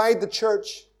 I'll divide the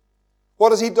church.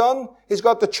 What has he done? He's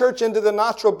got the church into the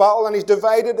natural battle and he's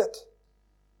divided it.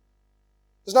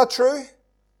 Is that true?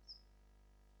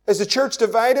 Is the church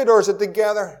divided or is it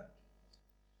together?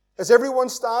 Is everyone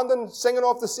standing, singing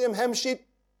off the same hymn sheet?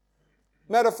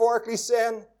 Metaphorically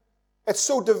saying, It's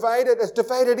so divided. It's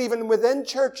divided even within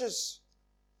churches.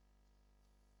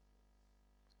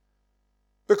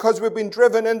 Because we've been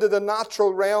driven into the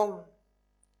natural realm.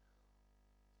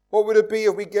 What would it be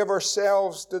if we give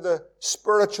ourselves to the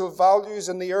spiritual values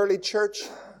in the early church?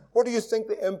 What do you think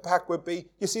the impact would be?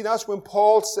 You see, that's when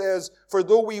Paul says, for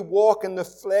though we walk in the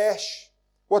flesh,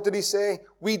 what did he say?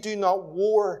 We do not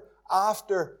war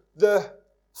after the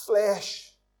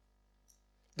flesh.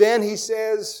 Then he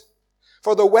says,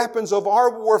 for the weapons of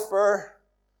our warfare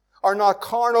are not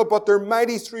carnal, but they're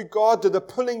mighty through God to the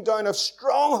pulling down of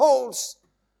strongholds.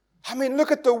 I mean,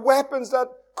 look at the weapons that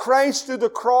Christ through the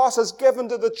cross has given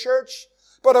to the church.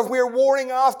 But if we're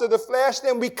warring after the flesh,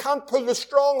 then we can't pull the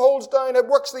strongholds down. It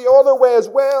works the other way as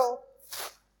well.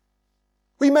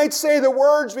 We might say the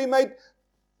words, we might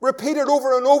repeat it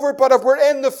over and over, but if we're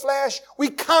in the flesh, we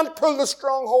can't pull the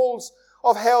strongholds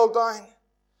of hell down.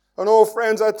 And oh,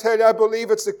 friends, I tell you, I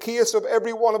believe it's the case of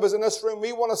every one of us in this room.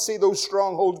 We want to see those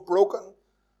strongholds broken.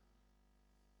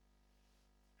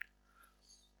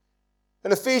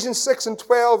 In Ephesians 6 and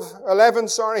 11,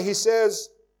 he says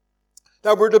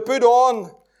that we're to put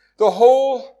on the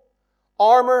whole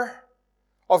armor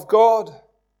of God.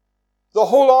 The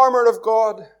whole armor of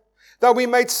God. That we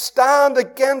might stand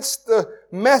against the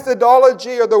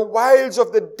methodology or the wiles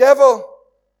of the devil.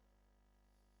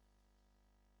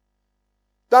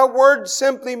 That word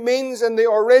simply means in the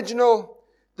original,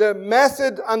 the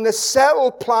method and the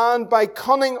settled plan by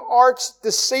cunning arts,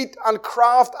 deceit and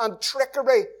craft and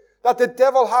trickery that the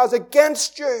devil has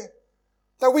against you.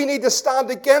 That we need to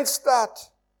stand against that.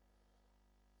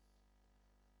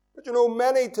 But you know,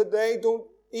 many today don't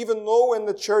even know in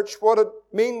the church what it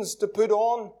means to put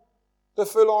on the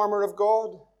full armor of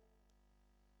God.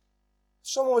 If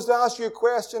someone was to ask you a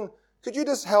question, could you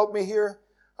just help me here?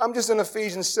 I'm just in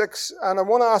Ephesians 6 and I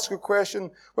want to ask you a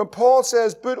question. When Paul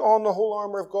says, put on the whole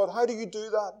armor of God, how do you do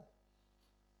that?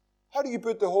 How do you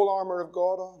put the whole armor of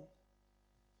God on?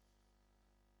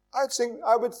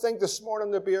 I would think this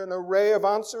morning there'd be an array of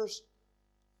answers,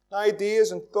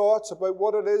 ideas and thoughts about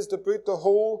what it is to put the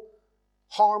whole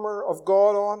armor of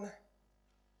God on.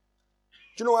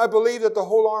 Do you know, I believe that the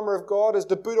whole armor of God is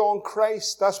to put on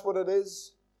Christ. That's what it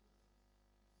is.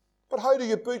 But how do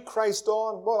you put Christ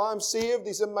on? Well, I'm saved.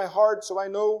 He's in my heart, so I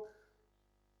know.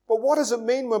 But what does it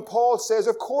mean when Paul says,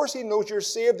 of course he knows you're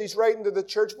saved. He's writing to the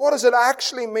church. What does it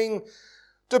actually mean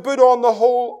to put on the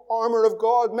whole armor of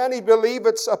God? Many believe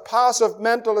it's a passive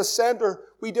mental assent, or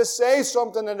we just say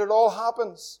something and it all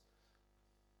happens.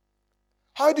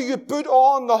 How do you put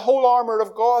on the whole armor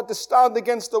of God to stand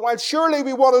against the wild? Surely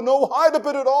we want to know how to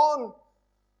put it on.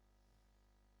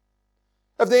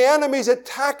 If the enemy's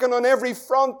attacking on every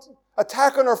front,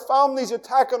 attacking our families,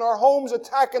 attacking our homes,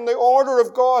 attacking the order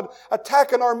of God,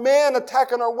 attacking our men,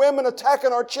 attacking our women,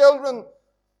 attacking our children,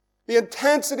 the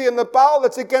intensity and the battle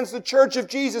that's against the church of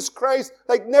Jesus Christ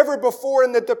like never before,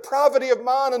 in the depravity of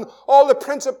man and all the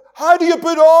principles. How do you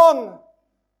put on?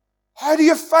 How do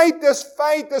you fight,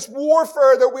 this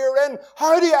warfare that we're in?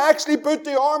 How do you actually put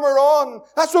the armor on?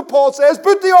 That's what Paul says.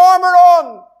 Put the armor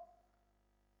on.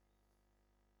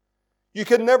 You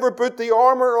can never put the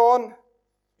armor on.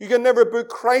 You can never put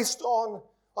Christ on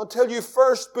until you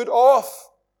first put off.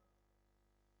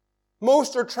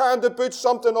 Most are trying to put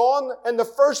something on. In the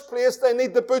first place, they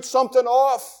need to put something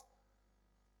off.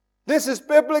 This is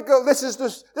biblical. This is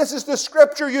the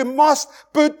scripture. You must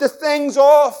put the things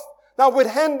off. That would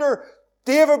hinder.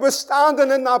 David was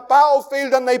standing in that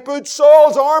battlefield and they put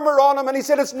Saul's armor on him and he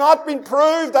said, it's not been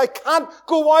proved. I can't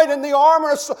go out in the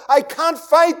armor. I can't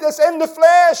fight this in the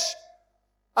flesh.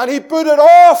 And he put it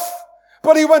off.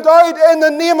 But he went out in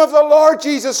the name of the Lord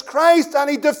Jesus Christ and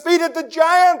he defeated the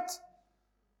giant.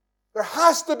 There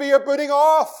has to be a putting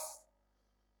off.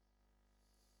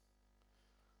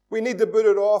 We need to put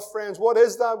it off, friends. What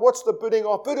is that? What's the putting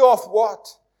off? Put off what?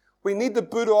 We need to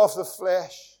put off the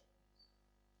flesh.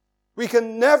 We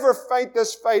can never fight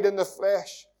this fight in the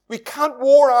flesh. We can't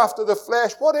war after the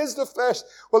flesh. What is the flesh?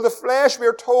 Well, the flesh, we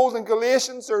are told in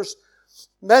Galatians, there's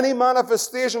many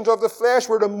manifestations of the flesh.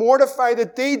 We're to mortify the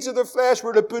deeds of the flesh.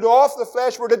 We're to put off the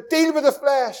flesh. We're to deal with the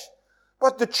flesh.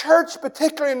 But the church,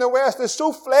 particularly in the West, is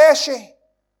so fleshy.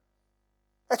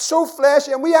 It's so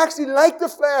fleshy, and we actually like the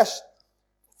flesh.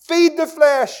 Feed the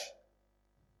flesh.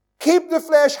 Keep the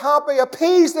flesh happy.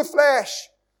 Appease the flesh.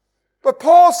 But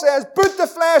Paul says, put the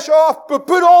flesh off, but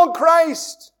put on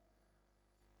Christ.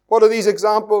 What are these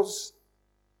examples?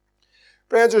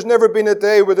 Friends, there's never been a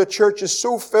day where the church is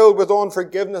so filled with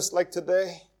unforgiveness like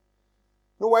today.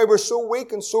 You know why we're so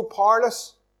weak and so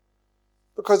powerless?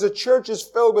 Because the church is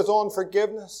filled with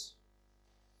unforgiveness.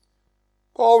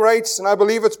 Paul writes, and I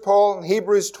believe it's Paul in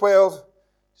Hebrews 12,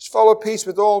 Follow peace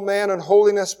with all men and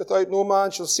holiness, without no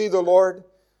man shall see the Lord.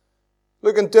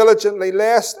 Looking diligently,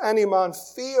 lest any man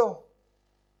fail.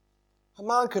 A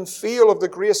man can fail of the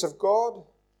grace of God.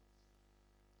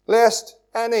 Lest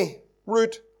any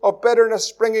root of bitterness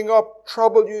springing up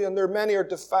trouble you, and there many are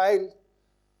defiled.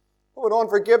 What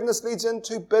unforgiveness leads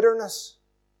into? Bitterness.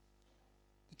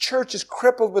 The church is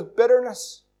crippled with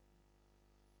bitterness.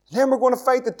 And then we're going to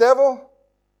fight the devil.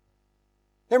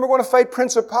 Then we're going to fight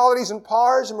principalities and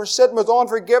powers, and we're sitting with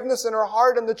unforgiveness in our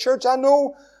heart in the church. I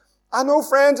know,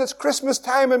 friends, it's Christmas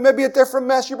time and maybe a different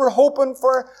message. You were hoping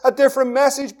for a different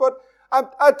message, but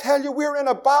I tell you, we're in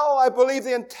a battle. I believe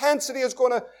the intensity is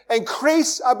going to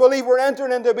increase. I believe we're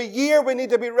entering into a year. We need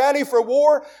to be ready for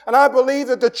war. And I believe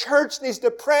that the church needs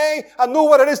to pray. I know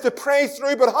what it is to pray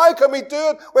through, but how can we do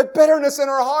it with bitterness in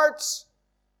our hearts?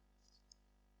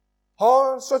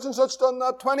 Oh, such and such done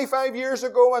that 25 years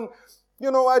ago, and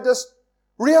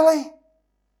really?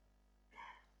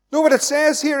 Know what it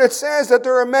says here? It says that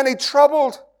there are many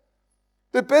troubled.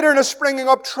 The bitterness springing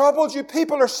up troubles you.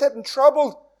 People are sitting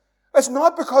troubled. It's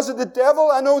not because of the devil.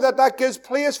 I know that gives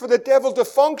place for the devil to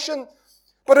function.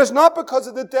 But it's not because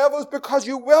of the devil. It's because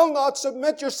you will not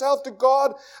submit yourself to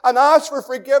God and ask for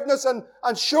forgiveness and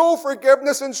show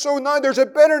forgiveness. And so now there's a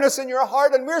bitterness in your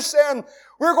heart. And we're saying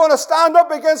we're going to stand up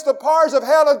against the powers of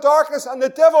hell and darkness. And the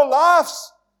devil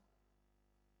laughs.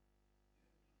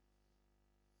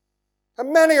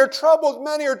 And many are troubled,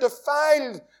 many are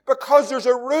defiled, because there's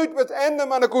a root within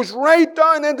them, and it goes right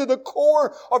down into the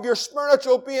core of your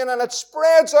spiritual being, and it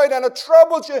spreads out, and it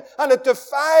troubles you, and it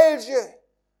defiles you.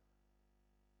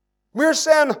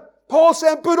 Paul's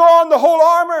saying, put on the whole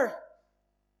armor.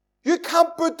 You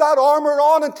can't put that armor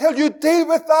on until you deal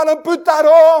with that and put that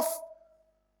off.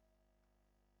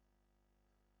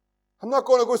 I'm not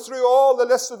going to go through all the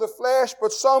lists of the flesh,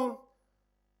 but some.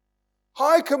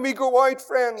 How can we go out,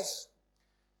 friends,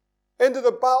 into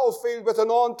the battlefield with an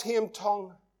untamed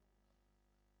tongue?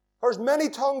 There's many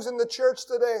tongues in the church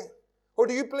today. Or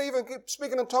do you believe in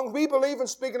speaking in tongues? We believe in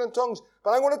speaking in tongues.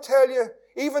 But I'm going to tell you,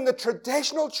 even the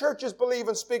traditional churches believe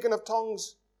in speaking of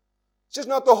tongues. It's just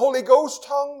not the Holy Ghost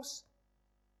tongues.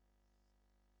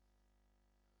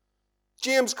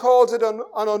 James calls it an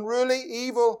unruly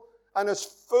evil, and it's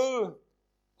full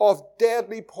of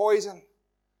deadly poison.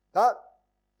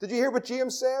 Did you hear what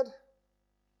James said?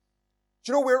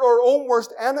 Do you know we're our own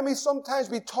worst enemies? Sometimes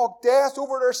we talk death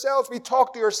over ourselves. We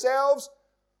talk to ourselves.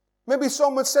 Maybe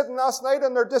someone's sitting last night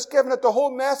and they're just giving it the whole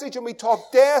message, and we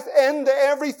talk death into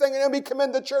everything, and then we come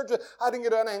into church and I didn't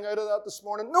get anything out of that this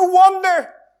morning. No wonder!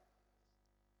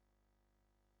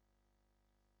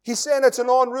 He's saying it's an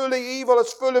unruly evil.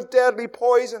 It's full of deadly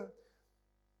poison.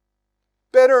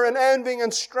 Bitter and envying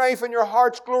and strife in your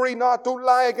hearts. Glory not. Don't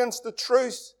lie against the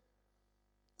truth.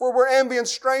 For where envy and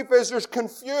strife is, there's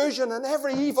confusion and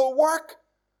every evil work.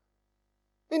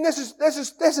 I mean, this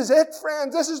is it,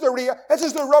 friends. This is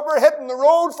the rubber hitting the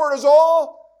road for us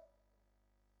all.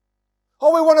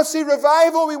 Oh, we want to see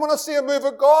revival. We want to see a move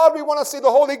of God. We want to see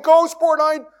the Holy Ghost poured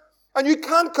out. And you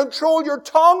can't control your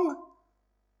tongue.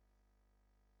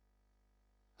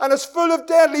 And it's full of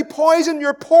deadly poison.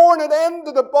 You're pouring it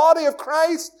into the body of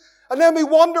Christ. And then we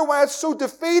wonder why it's so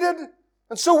defeated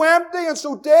and so empty and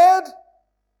so dead.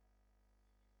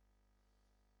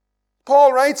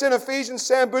 Paul writes in Ephesians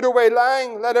saying, put away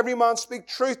lying. Let every man speak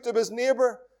truth to his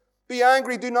neighbor. Be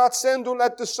angry, do not sin. Don't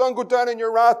let the sun go down in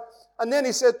your wrath. And then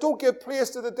he said, don't give place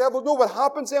to the devil. Know what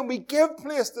happens then? We give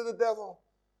place to the devil.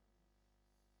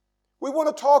 We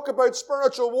want to talk about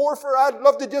spiritual warfare. I'd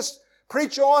love to just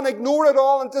preach on, ignore it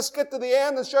all, and just get to the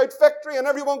end and shout victory, and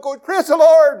everyone goes, praise the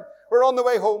Lord, we're on the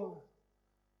way home.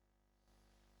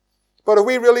 But if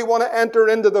we really want to enter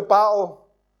into the battle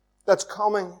that's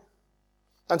coming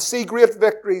and see great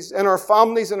victories in our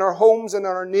families, in our homes, and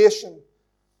in our nation,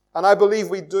 and I believe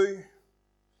we do,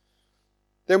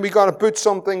 then we got to put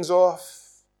some things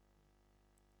off.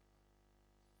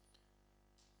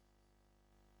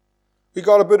 We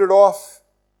got to put it off.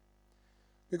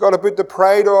 We got to put the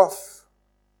pride off,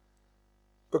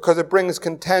 because it brings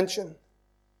contention.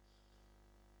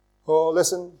 Oh,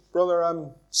 listen, brother,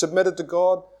 I'm submitted to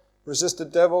God. Resist the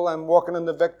devil. I'm walking in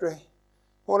the victory.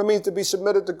 What it means to be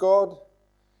submitted to God?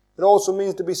 It also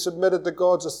means to be submitted to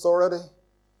God's authority.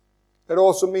 It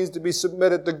also means to be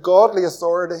submitted to godly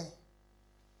authority.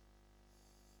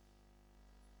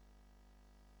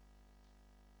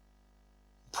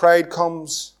 Pride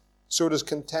comes, so does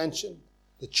contention.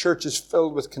 The church is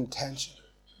filled with contention.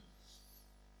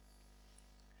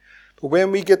 But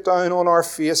when we get down on our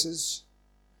faces,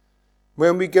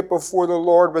 when we get before the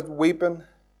Lord with weeping,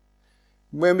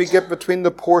 when we get between the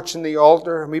porch and the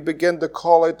altar and we begin to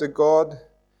call out to God,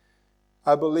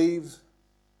 I believe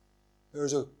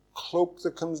there's a cloak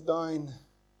that comes down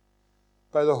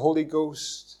by the Holy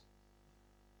Ghost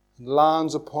and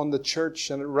lands upon the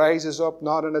church, and it rises up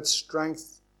not in its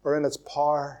strength or in its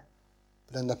power,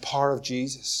 but in the power of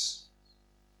Jesus.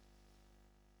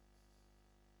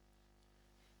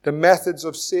 The methods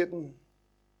of Satan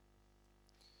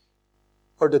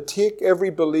are to take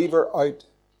every believer out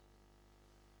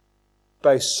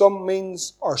by some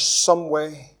means or some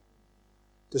way,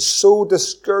 to so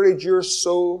discourage your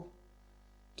soul,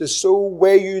 to so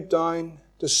weigh you down,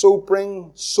 to so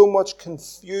bring so much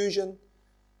confusion,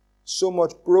 so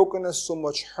much brokenness, so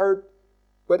much hurt.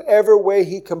 Whatever way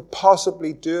he can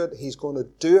possibly do it, he's going to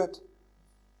do it,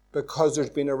 because there's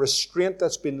been a restraint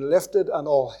that's been lifted, and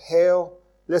all hell.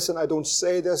 Listen, I don't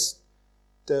say this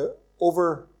to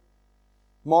overmark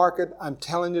it. I'm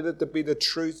telling you that to be the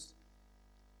truth.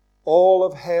 All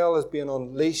of hell is being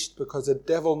unleashed because the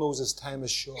devil knows his time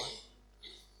is short.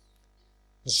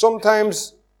 And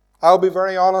sometimes I'll be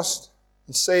very honest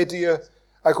and say to you,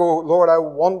 I go, Lord, I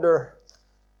wonder,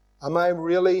 am I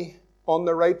really on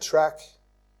the right track?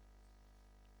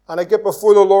 And I get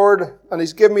before the Lord, and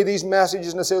He's given me these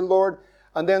messages, and I say, Lord,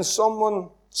 and then someone,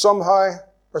 somehow,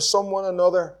 or someone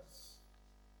another,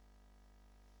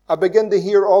 I begin to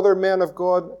hear other men of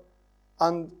God,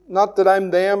 and not that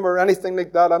I'm them or anything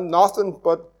like that, I'm nothing,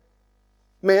 but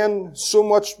men so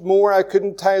much more I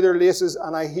couldn't tie their laces,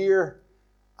 and I hear,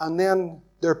 and then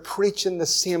they're preaching the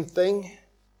same thing.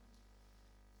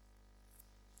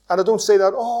 And I don't say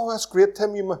that, oh, that's great,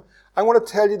 Tim. I want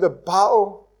to tell you the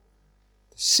battle,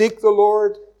 to seek the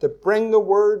Lord, to bring the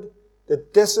Word, the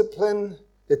discipline,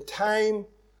 the time,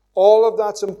 all of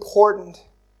that's important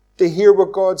to hear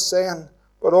what God's saying.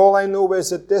 But all I know is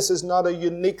that this is not a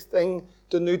unique thing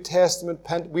to New Testament.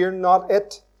 We're not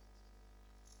it.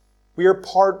 We are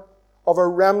part of a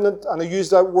remnant, and I use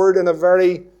that word in a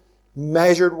very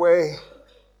measured way,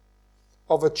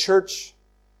 of a church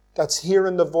that's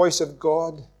hearing the voice of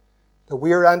God, that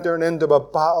we are entering into a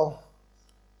battle,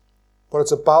 but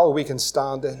it's a battle we can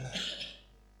stand in.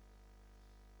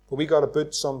 But we got to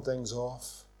put some things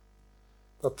off.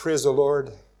 But praise the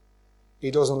Lord,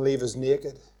 He doesn't leave us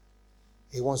naked.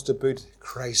 He wants to put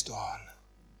Christ on.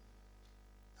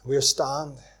 We'll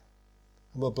stand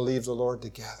and we'll believe the Lord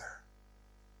together.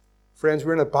 Friends,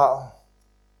 we're in a battle.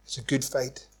 It's a good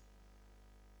fight.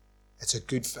 It's a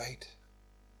good fight.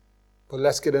 But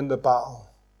let's get in the battle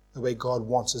the way God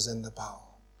wants us in the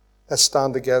battle. Let's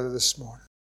stand together this morning.